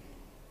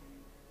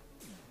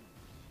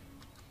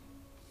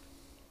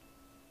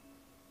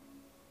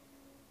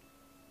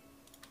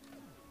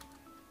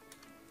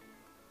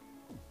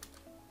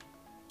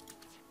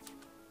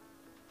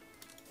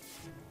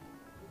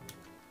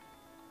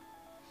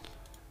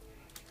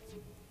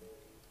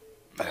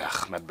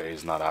 Med Bay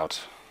is not out.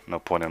 No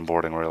point in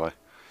boarding, really.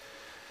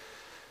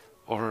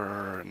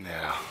 Or,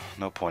 yeah,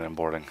 no point in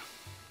boarding.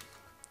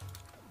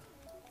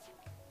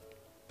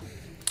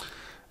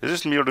 Is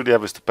this me or do they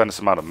have a stupendous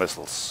amount of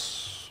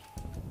missiles?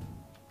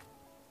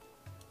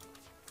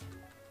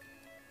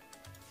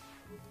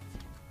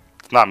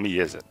 It's not me,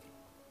 is it?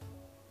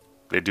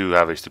 They do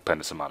have a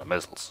stupendous amount of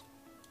missiles.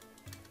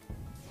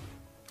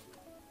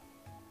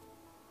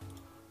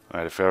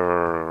 Alright, if I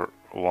ever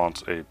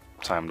want a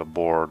time to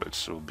board,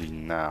 it will be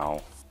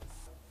now.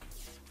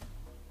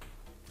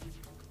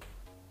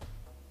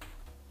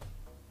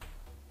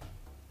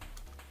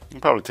 You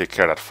can probably take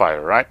care of that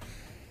fire, right?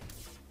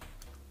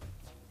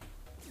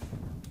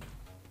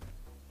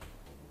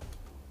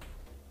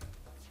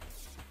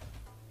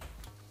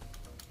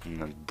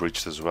 And then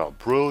breached as well.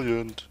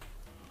 Brilliant!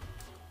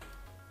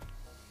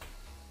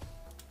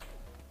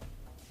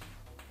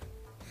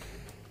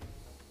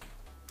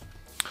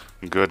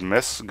 Good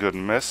miss, good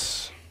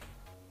miss.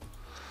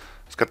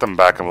 Let's get them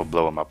back and we'll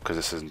blow them up because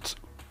this isn't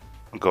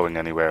going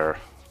anywhere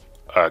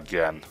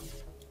again.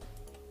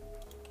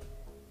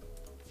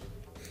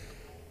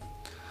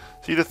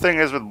 See, the thing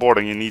is with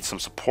boarding, you need some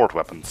support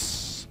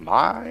weapons.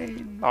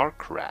 Mine are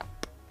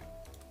crap.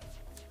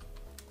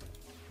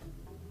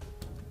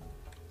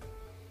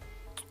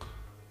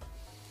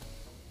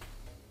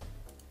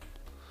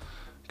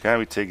 Can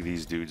we take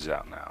these dudes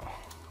out now?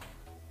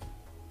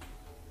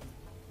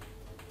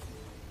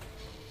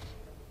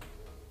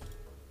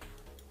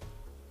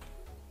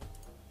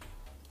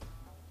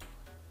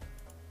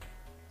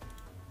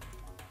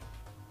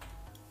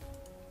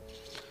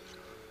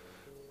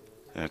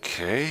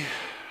 Okay.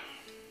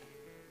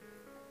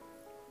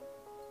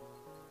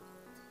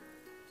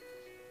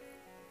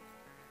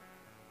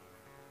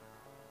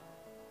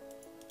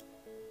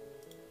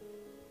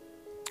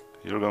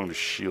 You're going to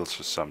shields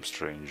for some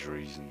strange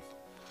reason.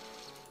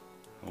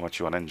 I want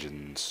you on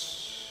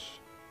engines.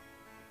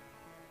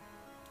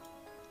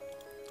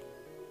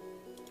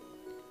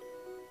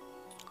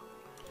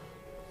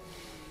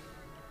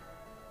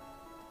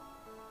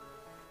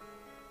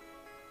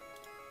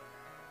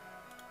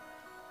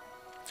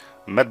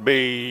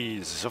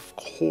 Medbays, of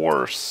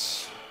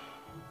course.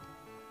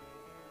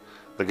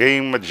 The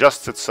game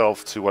adjusts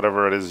itself to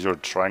whatever it is you're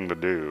trying to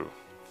do.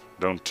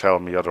 Don't tell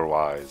me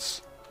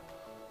otherwise.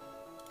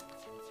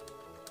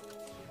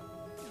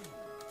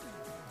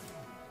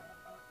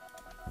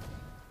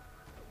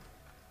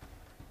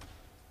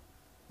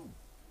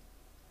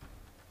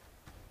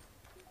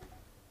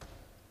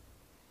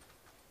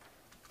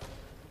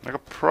 I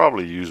could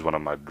probably use one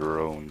of my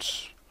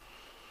drones.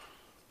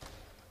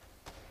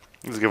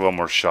 Let's give one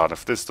more shot.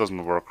 If this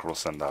doesn't work, we'll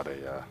send out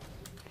a...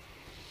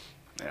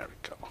 There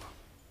we go.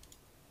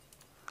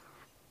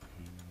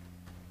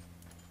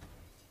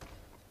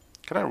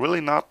 Can I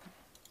really not?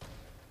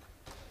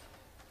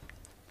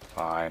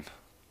 Fine.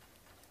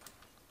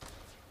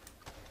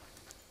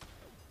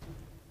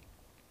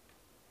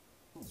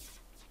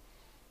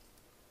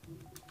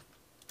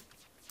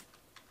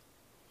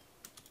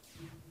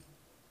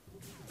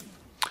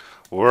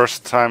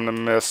 Worst time to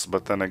miss,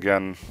 but then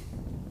again,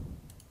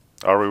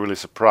 are we really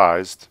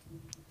surprised?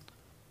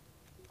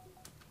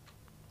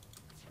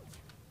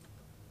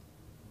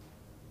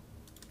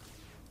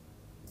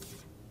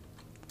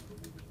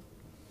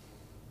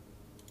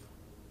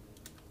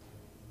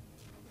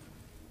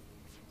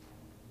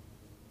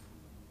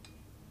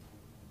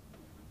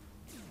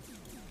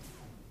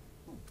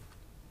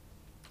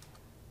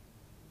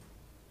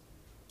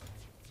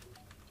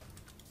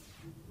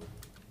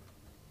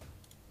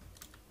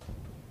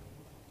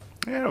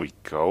 There we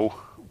go.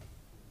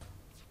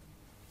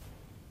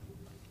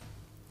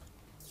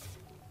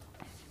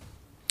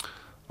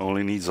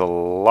 Only needs a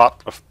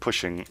lot of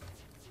pushing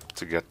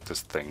to get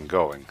this thing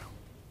going.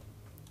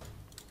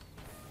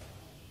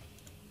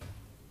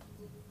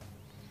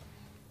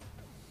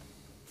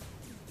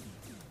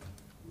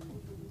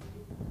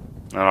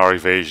 And our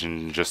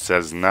evasion just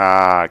says,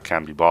 nah, I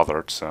can't be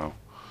bothered, so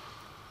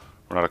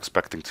we're not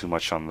expecting too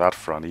much on that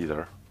front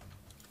either.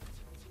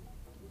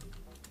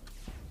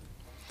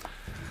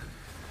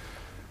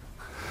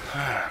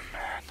 Ah,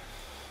 man.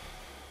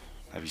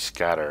 Heavy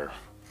scatter.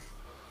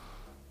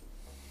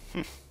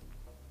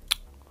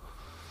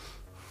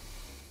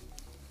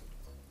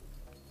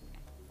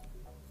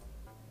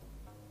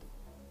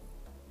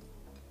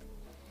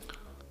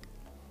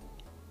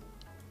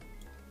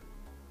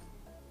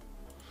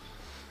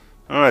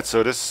 Alright,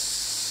 so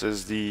this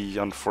is the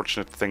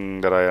unfortunate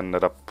thing that I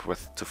ended up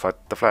with to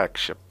fight the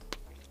flagship.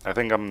 I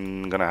think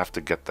I'm gonna have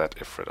to get that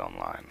Ifrit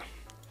online.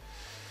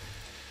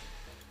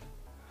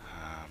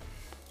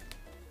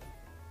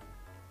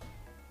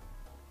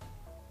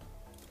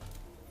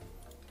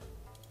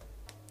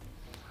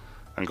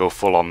 And go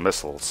full on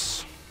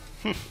missiles.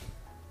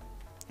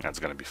 That's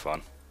gonna be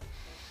fun.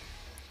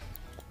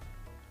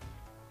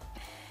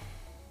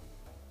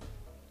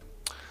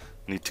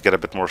 Need to get a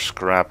bit more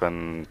scrap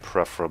and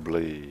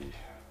preferably...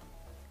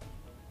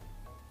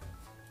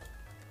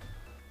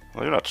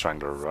 Well, you're not trying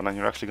to run and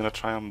you're actually gonna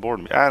try on board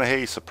me. And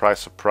hey, surprise,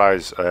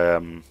 surprise,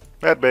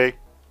 Med Bay.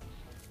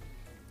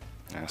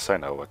 Yes, I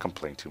know, I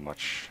complain too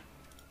much.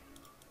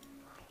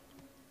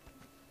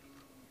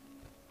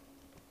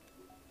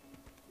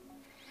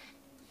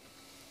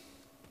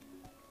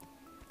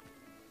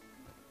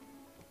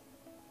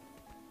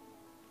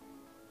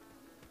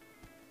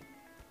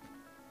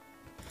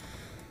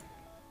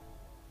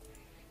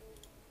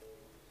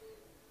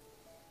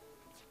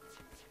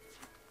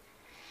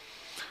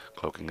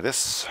 Cloaking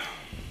this.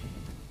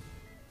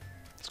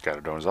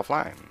 Scatter drones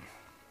offline.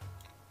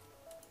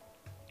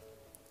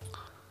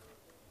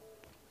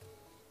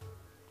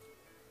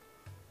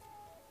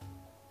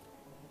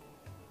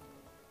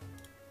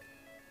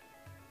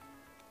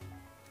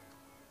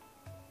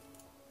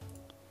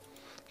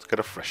 Let's get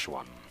a fresh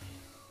one.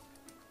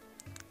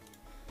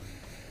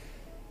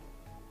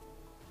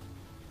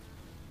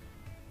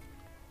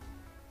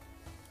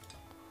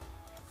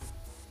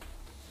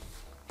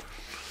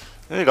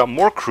 Then you got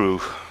more crew.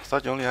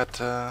 Thought you only had,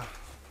 yeah,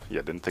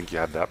 didn't think you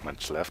had that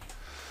much left.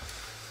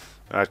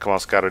 Alright, come on,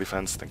 scatter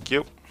defense, thank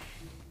you.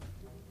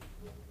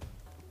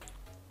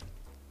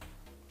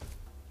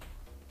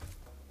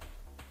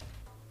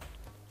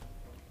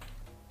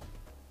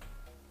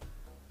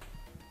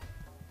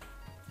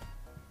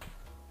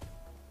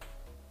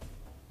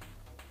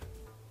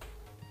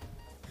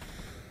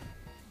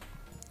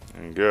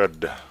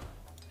 Good.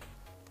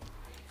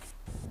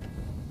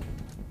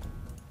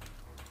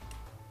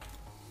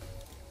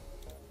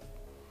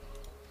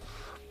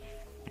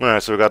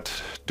 Alright, so we got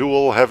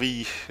dual,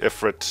 heavy,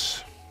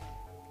 Ifrit.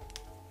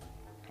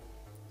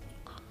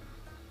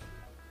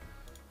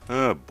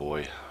 Oh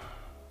boy.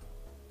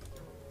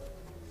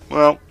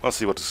 Well, let's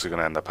see what this is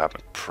gonna end up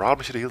happening.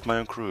 Probably should have healed my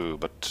own crew,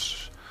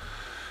 but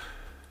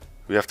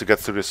we have to get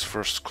through this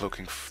first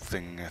cloaking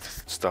thing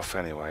stuff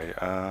anyway.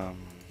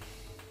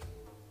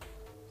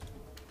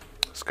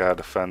 Sky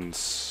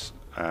defense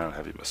and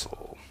heavy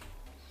missile.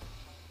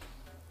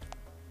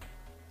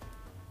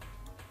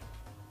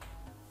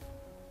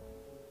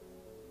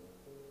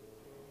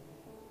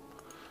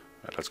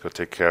 Right, let's go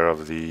take care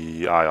of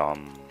the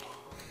ion.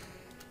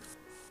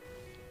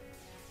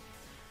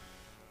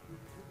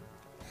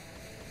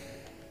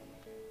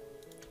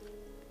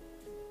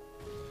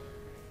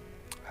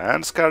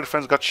 And Sky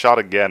defense got shot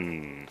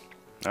again.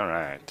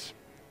 Alright.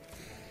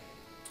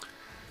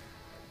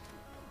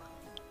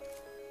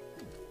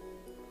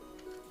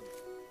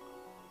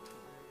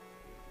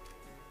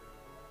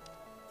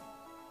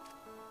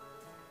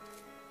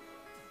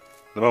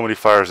 The moment he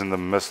fires in the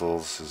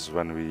missiles is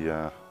when we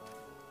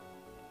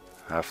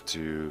have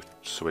to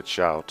switch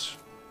out.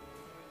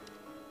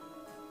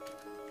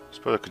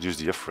 Suppose I could use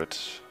the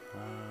Ifrit.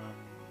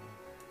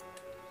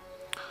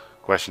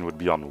 Question would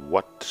be on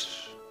what?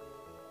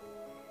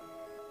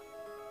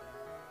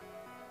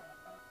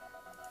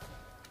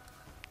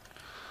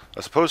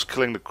 I suppose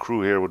killing the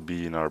crew here would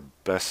be in our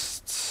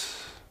best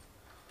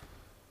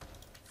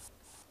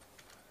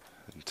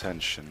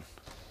intention.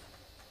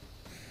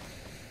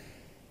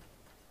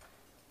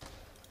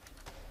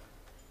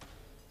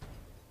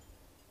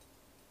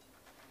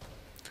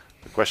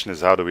 The question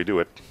is, how do we do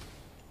it?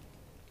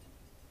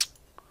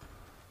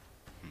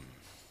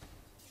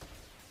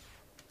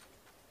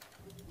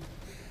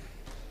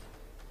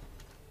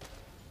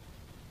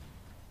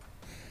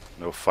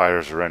 No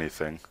fires or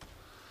anything.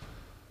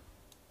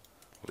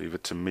 Leave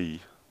it to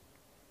me.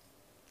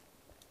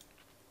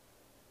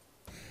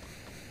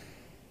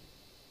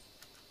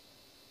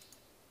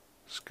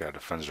 Sky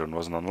defense drone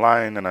wasn't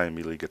online and I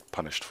immediately get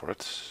punished for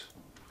it.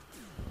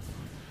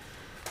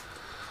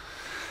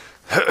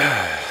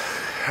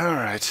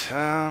 Alright,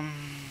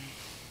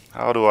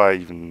 how do I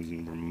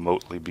even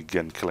remotely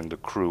begin killing the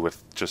crew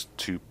with just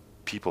 2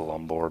 people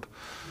on board?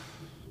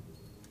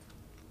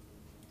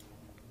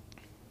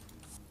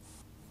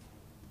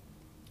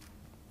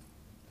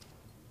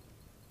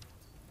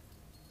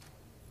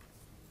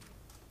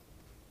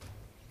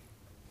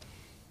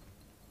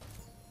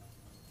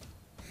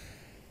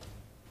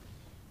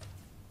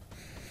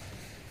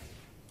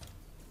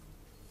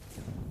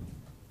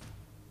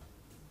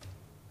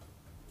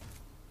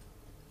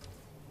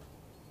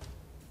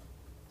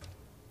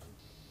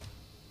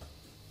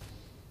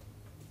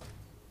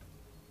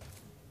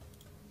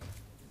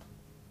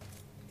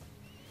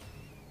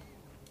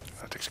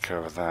 That takes care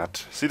of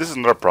that. See, this is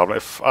another problem.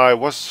 If I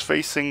was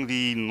facing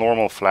the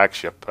normal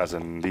flagship, as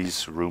in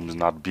these rooms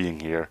not being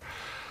here,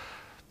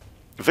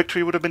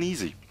 victory would have been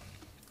easy.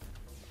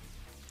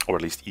 Or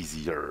at least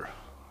easier.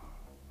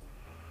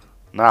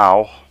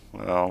 Now,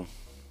 well,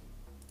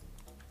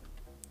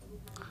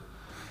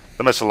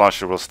 the missile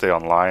launcher will stay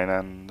online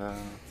and,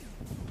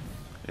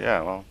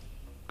 yeah, well,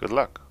 good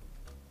luck.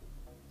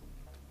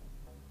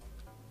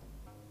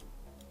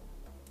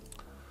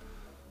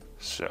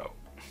 So,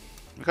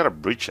 we got a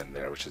breach in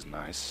there, which is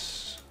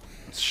nice.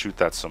 Let's shoot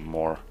that some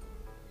more.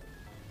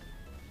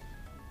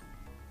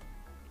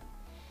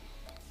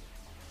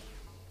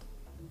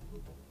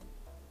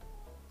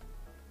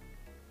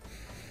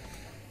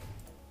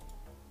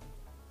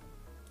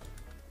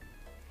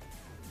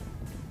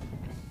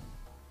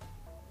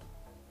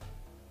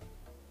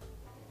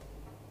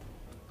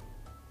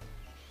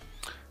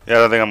 Yeah, I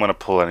don't think I'm gonna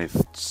pull any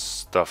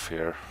stuff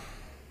here.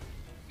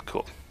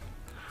 Cool.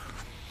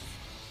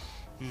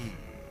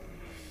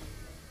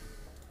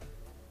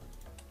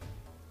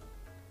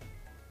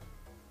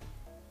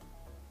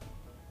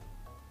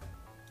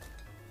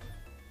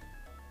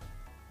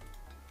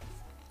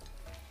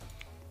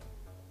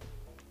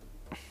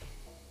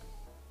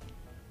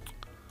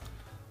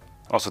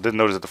 Also did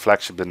notice that the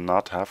flagship did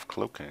not have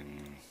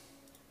cloaking.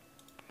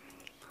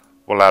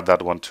 We'll add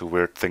that one to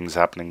weird things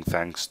happening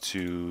thanks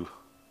to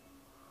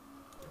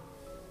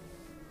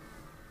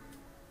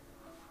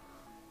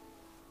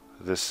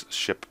this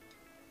ship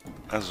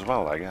as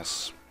well, I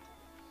guess.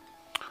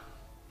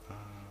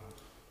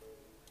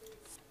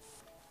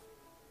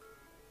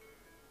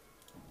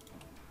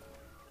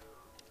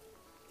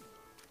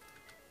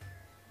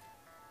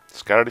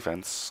 Scatter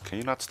defense. Can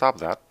you not stop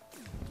that?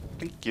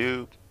 Thank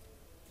you.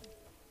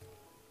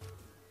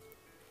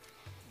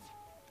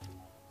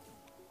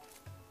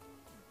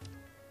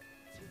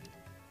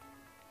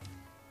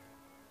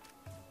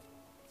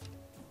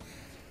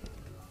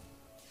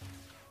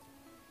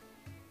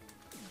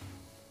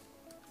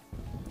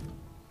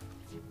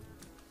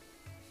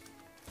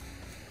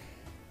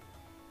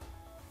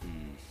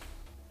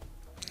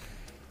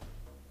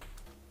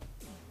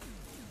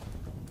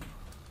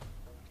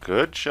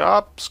 Good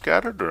job,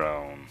 scatter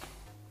drone.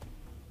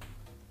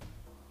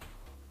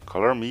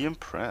 Color me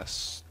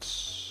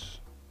impressed.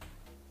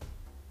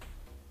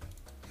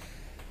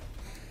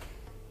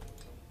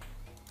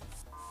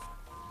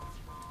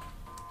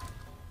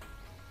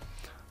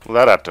 Well,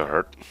 that had to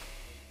hurt.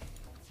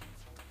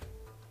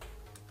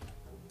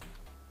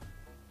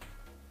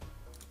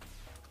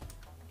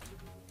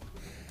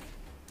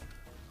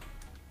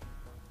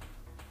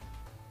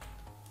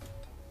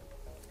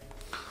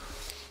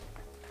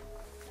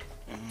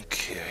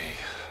 Okay.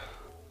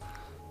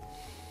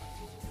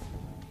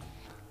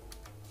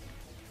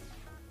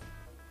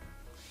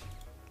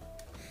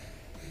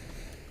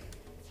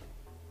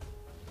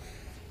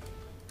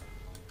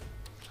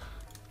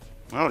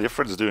 Well,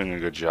 Ifrit's doing a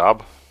good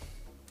job.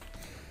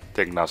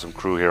 Taking out some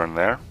crew here and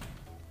there.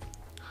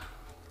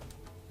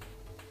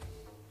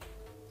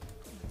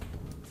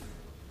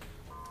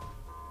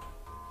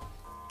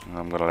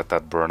 I'm gonna let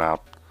that burn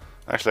out.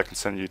 Actually, I can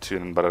send you to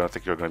it, but I don't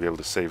think you're gonna be able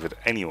to save it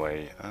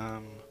anyway.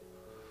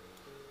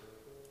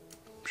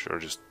 Sure,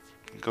 just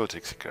go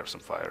take care of some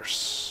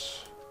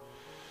fires.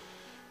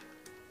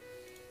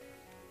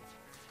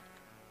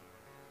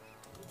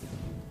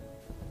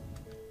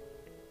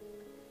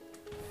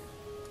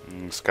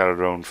 Scatter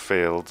drone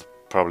failed,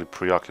 probably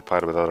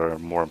preoccupied with other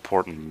more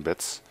important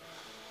bits.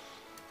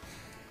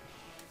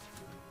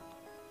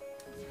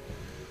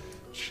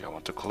 Gee, I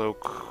want to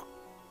cloak.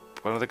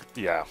 Well,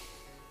 yeah.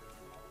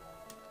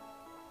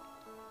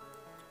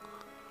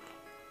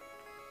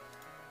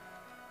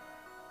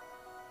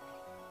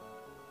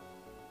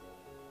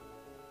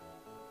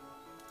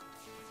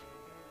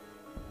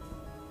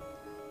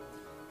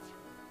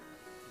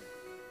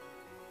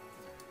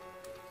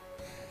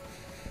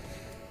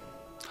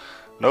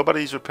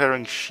 Nobody's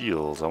repairing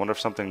shields. I wonder if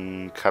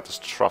something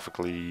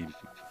catastrophically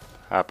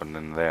happened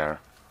in there.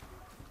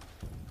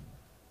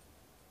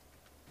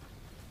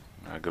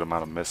 A good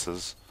amount of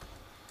misses.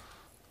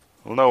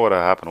 We'll know what'll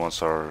happen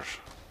once our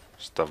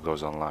stuff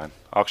goes online.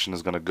 Auction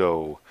is gonna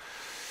go.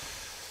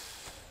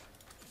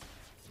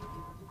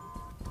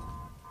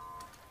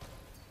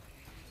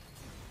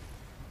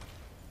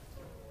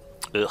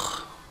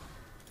 Ugh.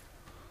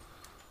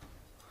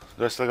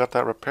 Do I still got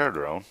that repair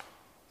drone?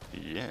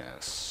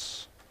 Yes.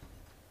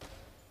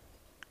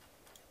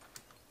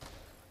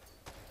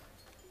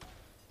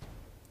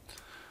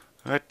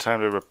 Alright, time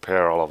to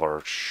repair all of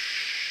our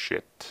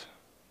shit.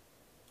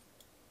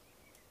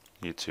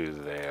 You two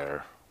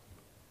there.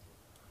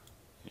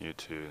 You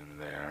two in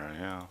there,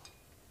 yeah.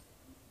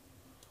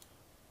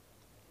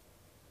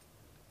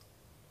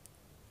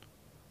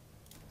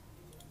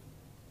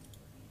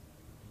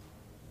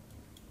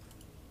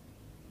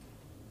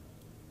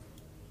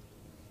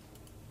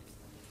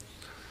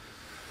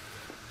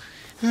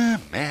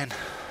 Ah, man.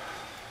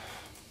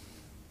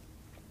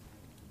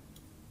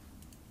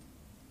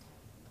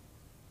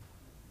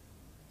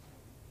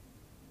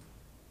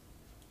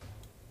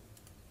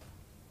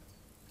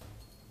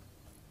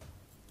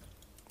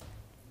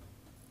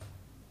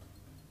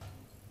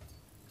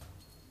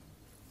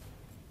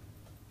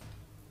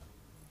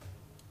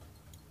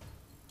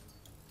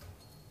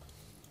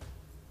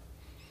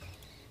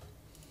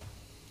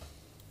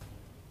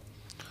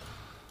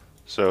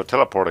 So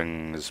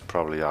teleporting is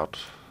probably out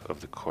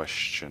of the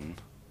question.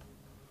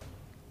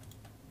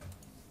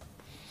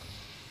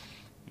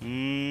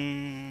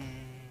 You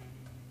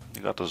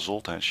got the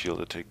Zoltan shield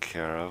to take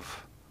care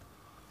of.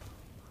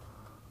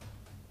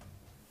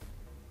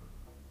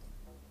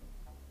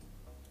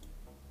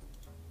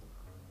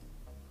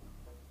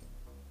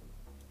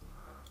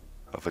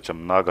 Of which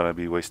I'm not gonna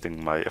be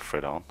wasting my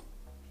Ifrit on.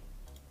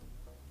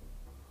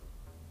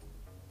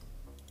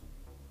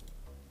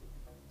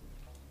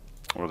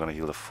 We're gonna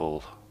heal the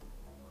full.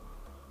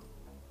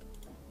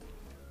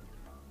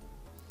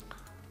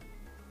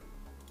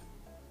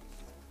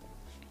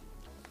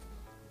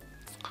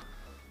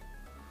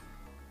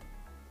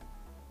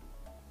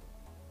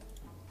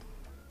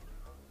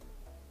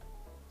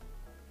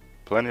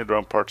 Plenty of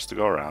drone parts to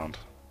go around.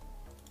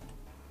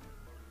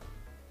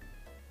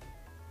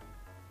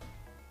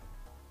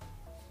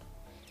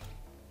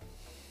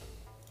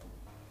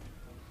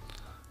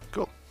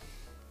 Cool.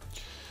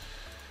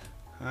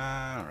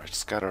 Alright,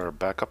 scatter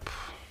back up.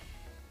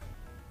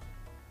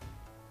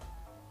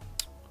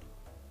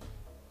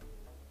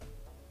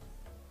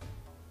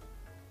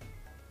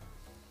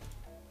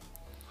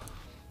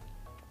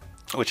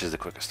 Which is the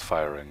quickest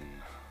firing?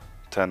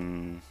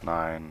 10,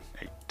 9,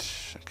 8.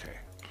 Okay.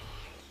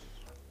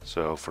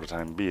 So for the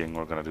time being,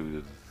 we're gonna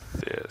do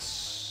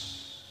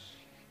this.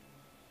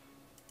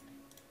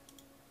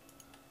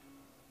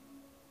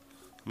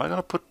 Am I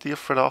gonna put the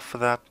Ifrit off for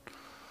that?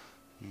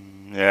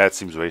 Yeah, it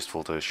seems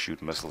wasteful to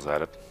shoot missiles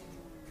at it.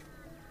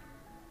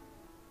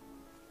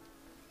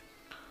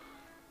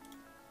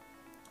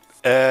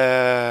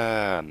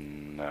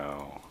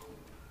 No.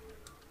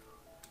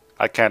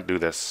 I can't do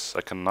this.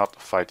 I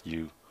cannot fight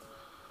you.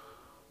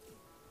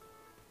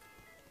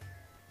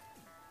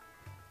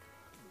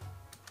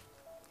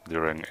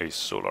 During a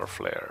solar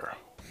flare.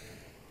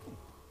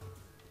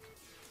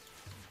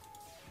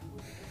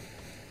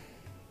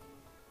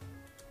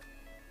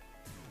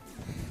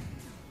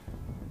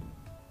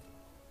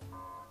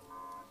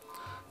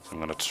 So I'm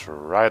gonna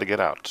try to get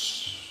out.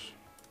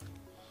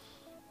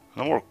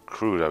 The more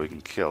crew that we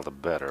can kill, the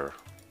better.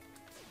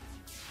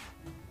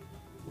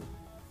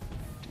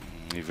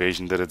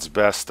 Evasion did its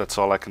best, that's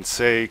all I can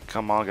say.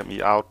 Come on, get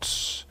me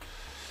out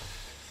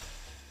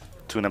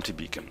to an empty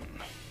beacon.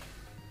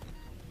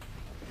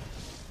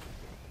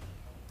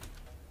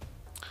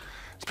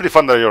 It's pretty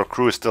fun that your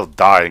crew is still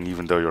dying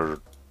even though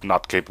you're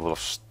not capable of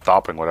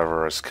stopping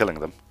whatever is killing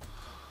them.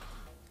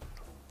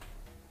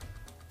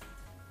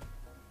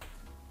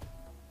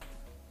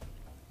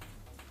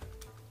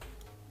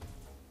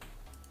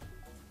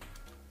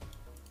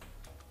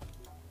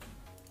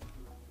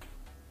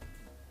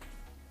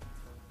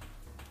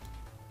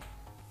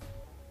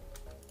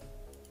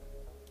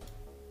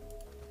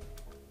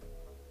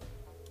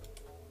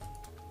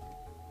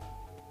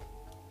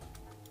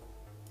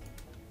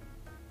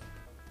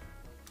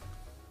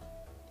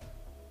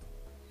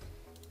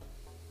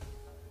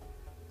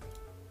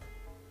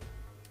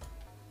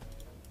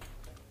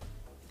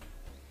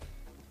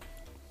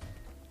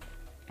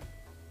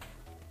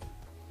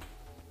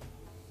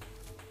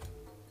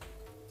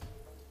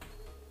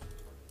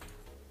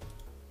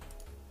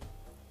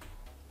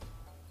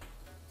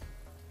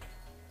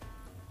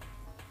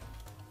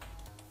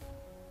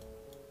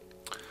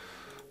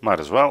 Might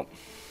as well.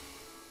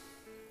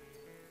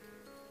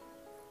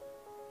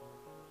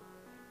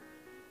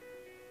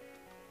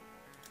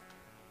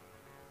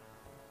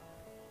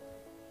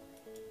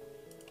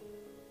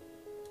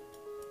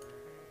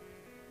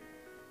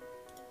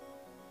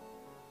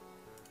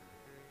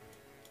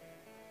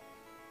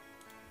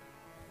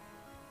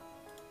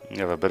 You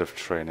have a bit of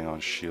training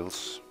on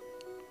shields.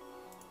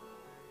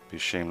 Be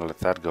ashamed to let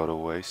that go to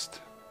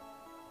waste.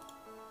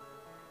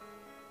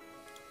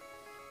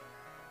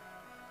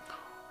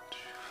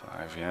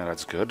 Yeah,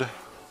 that's good.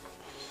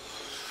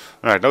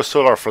 Alright, no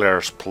solar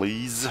flares,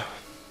 please.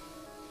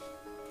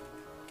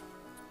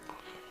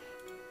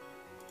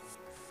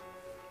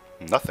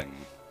 Nothing.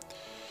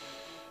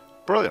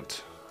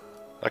 Brilliant.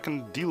 I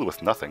can deal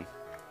with nothing.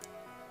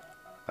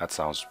 That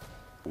sounds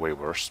way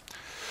worse.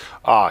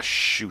 Ah,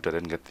 shoot, I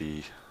didn't get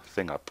the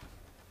thing up.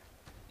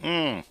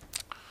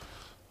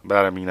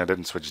 But I mean, I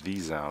didn't switch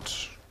these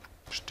out.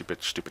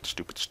 Stupid, stupid,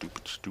 stupid,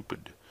 stupid,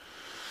 stupid.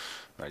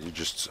 Right, you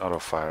just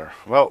auto-fire.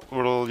 Well,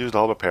 we'll use the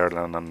hull repair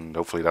then, and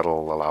hopefully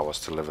that'll allow us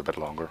to live a bit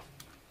longer.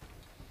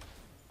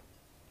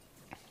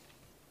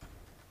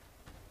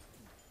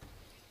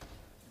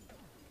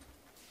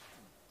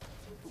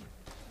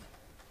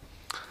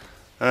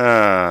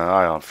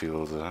 Ion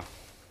field.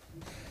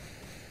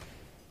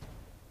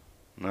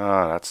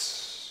 No,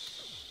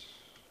 that's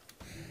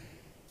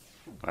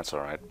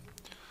alright.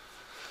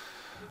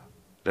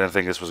 Didn't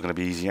think this was going to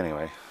be easy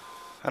anyway.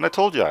 And I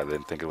told you I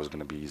didn't think it was going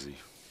to be easy.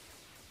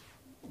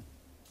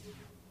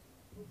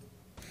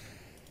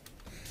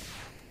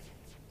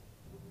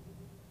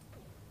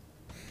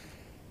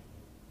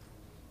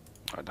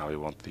 Alright, now we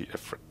want the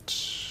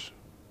Ifrit.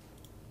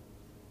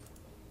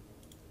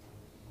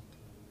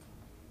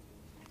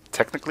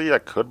 Technically I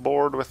could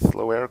board with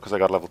low air because I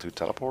got level 2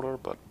 teleporter,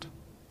 but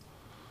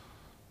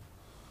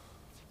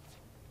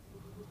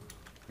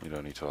you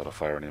don't need to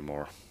auto-fire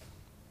anymore.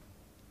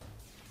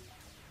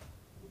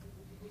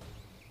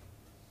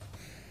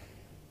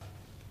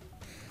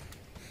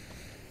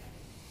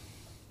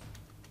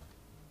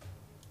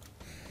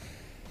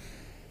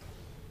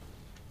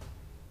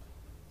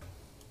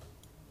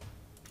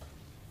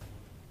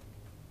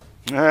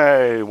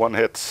 Hey, one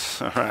hit.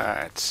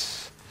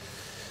 Alright.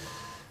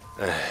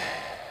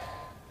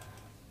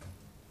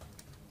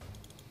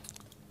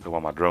 I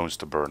want my drones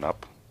to burn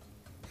up.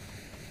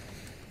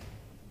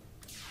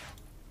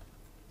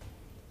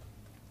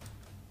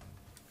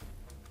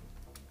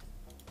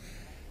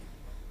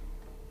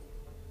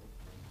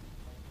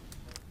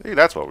 See,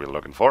 that's what we're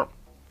looking for.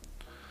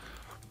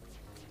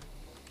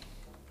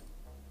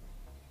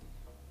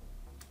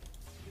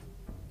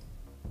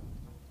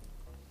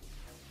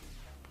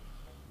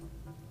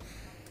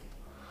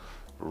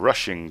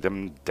 rushing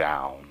them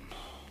down.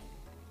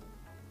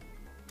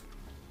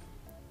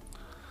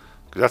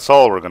 That's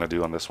all we're gonna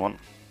do on this one.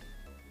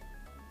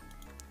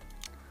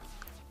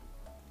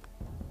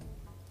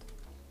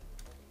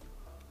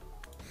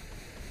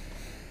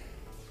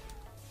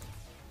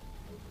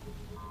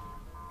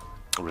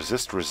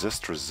 Resist,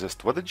 resist,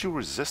 resist. What did you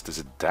resist? Is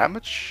it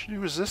damage you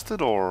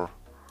resisted, or?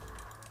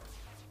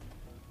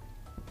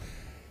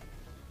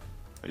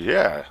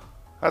 Yeah,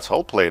 that's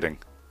hull plating.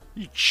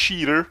 You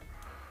cheater.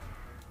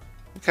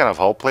 You can't have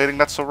hull plating,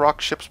 that's a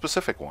rock ship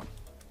specific one.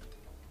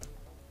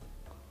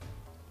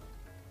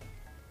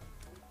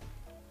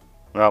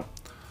 Well,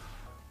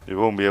 you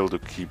won't be able to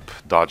keep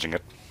dodging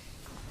it.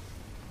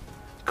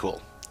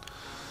 Cool.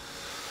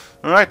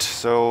 Alright,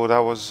 so that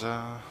was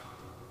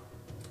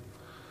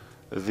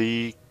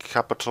the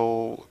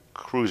capital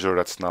cruiser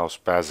that's now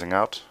spazzing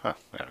out. Ah,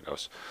 there it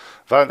goes.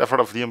 Valiant effort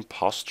of the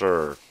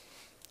imposter.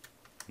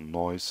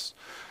 Noise.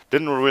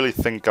 Didn't really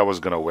think I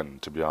was gonna win,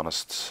 to be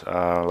honest.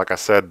 Like I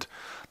said,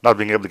 not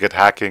being able to get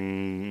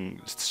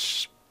hacking,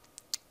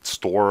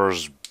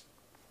 stores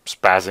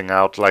spazzing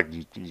out like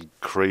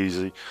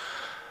crazy.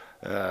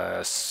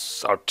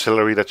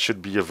 Artillery that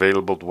should be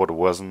available, what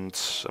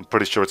wasn't. I'm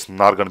pretty sure it's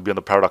not going to be on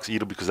the Paradox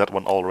either, because that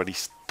one already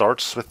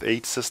starts with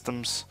 8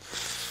 systems.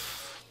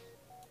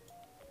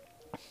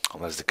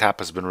 Unless the cap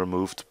has been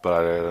removed,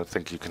 but I don't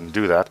think you can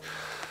do that.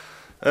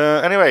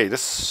 Anyway,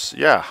 this,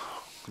 yeah,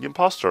 the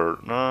imposter.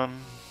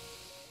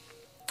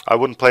 I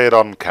wouldn't play it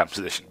on camp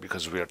position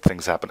because weird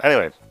things happen.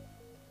 Anyway,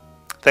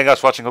 thank you guys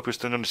for watching. Hope you're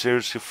still in the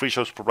series. Free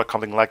shows for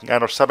commenting, liking,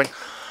 and or subbing.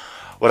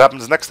 What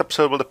happens next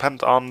episode will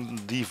depend on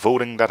the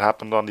voting that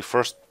happened on the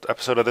first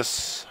episode of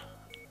this.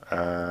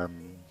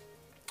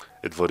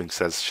 If voting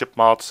says ship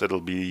mods, it'll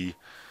be.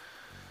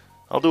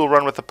 I'll do a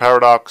run with the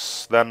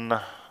Paradox. Then,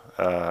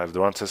 if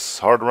the run says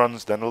hard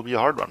runs, then it'll be a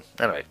hard run.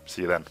 Anyway,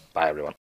 see you then. Bye, everyone.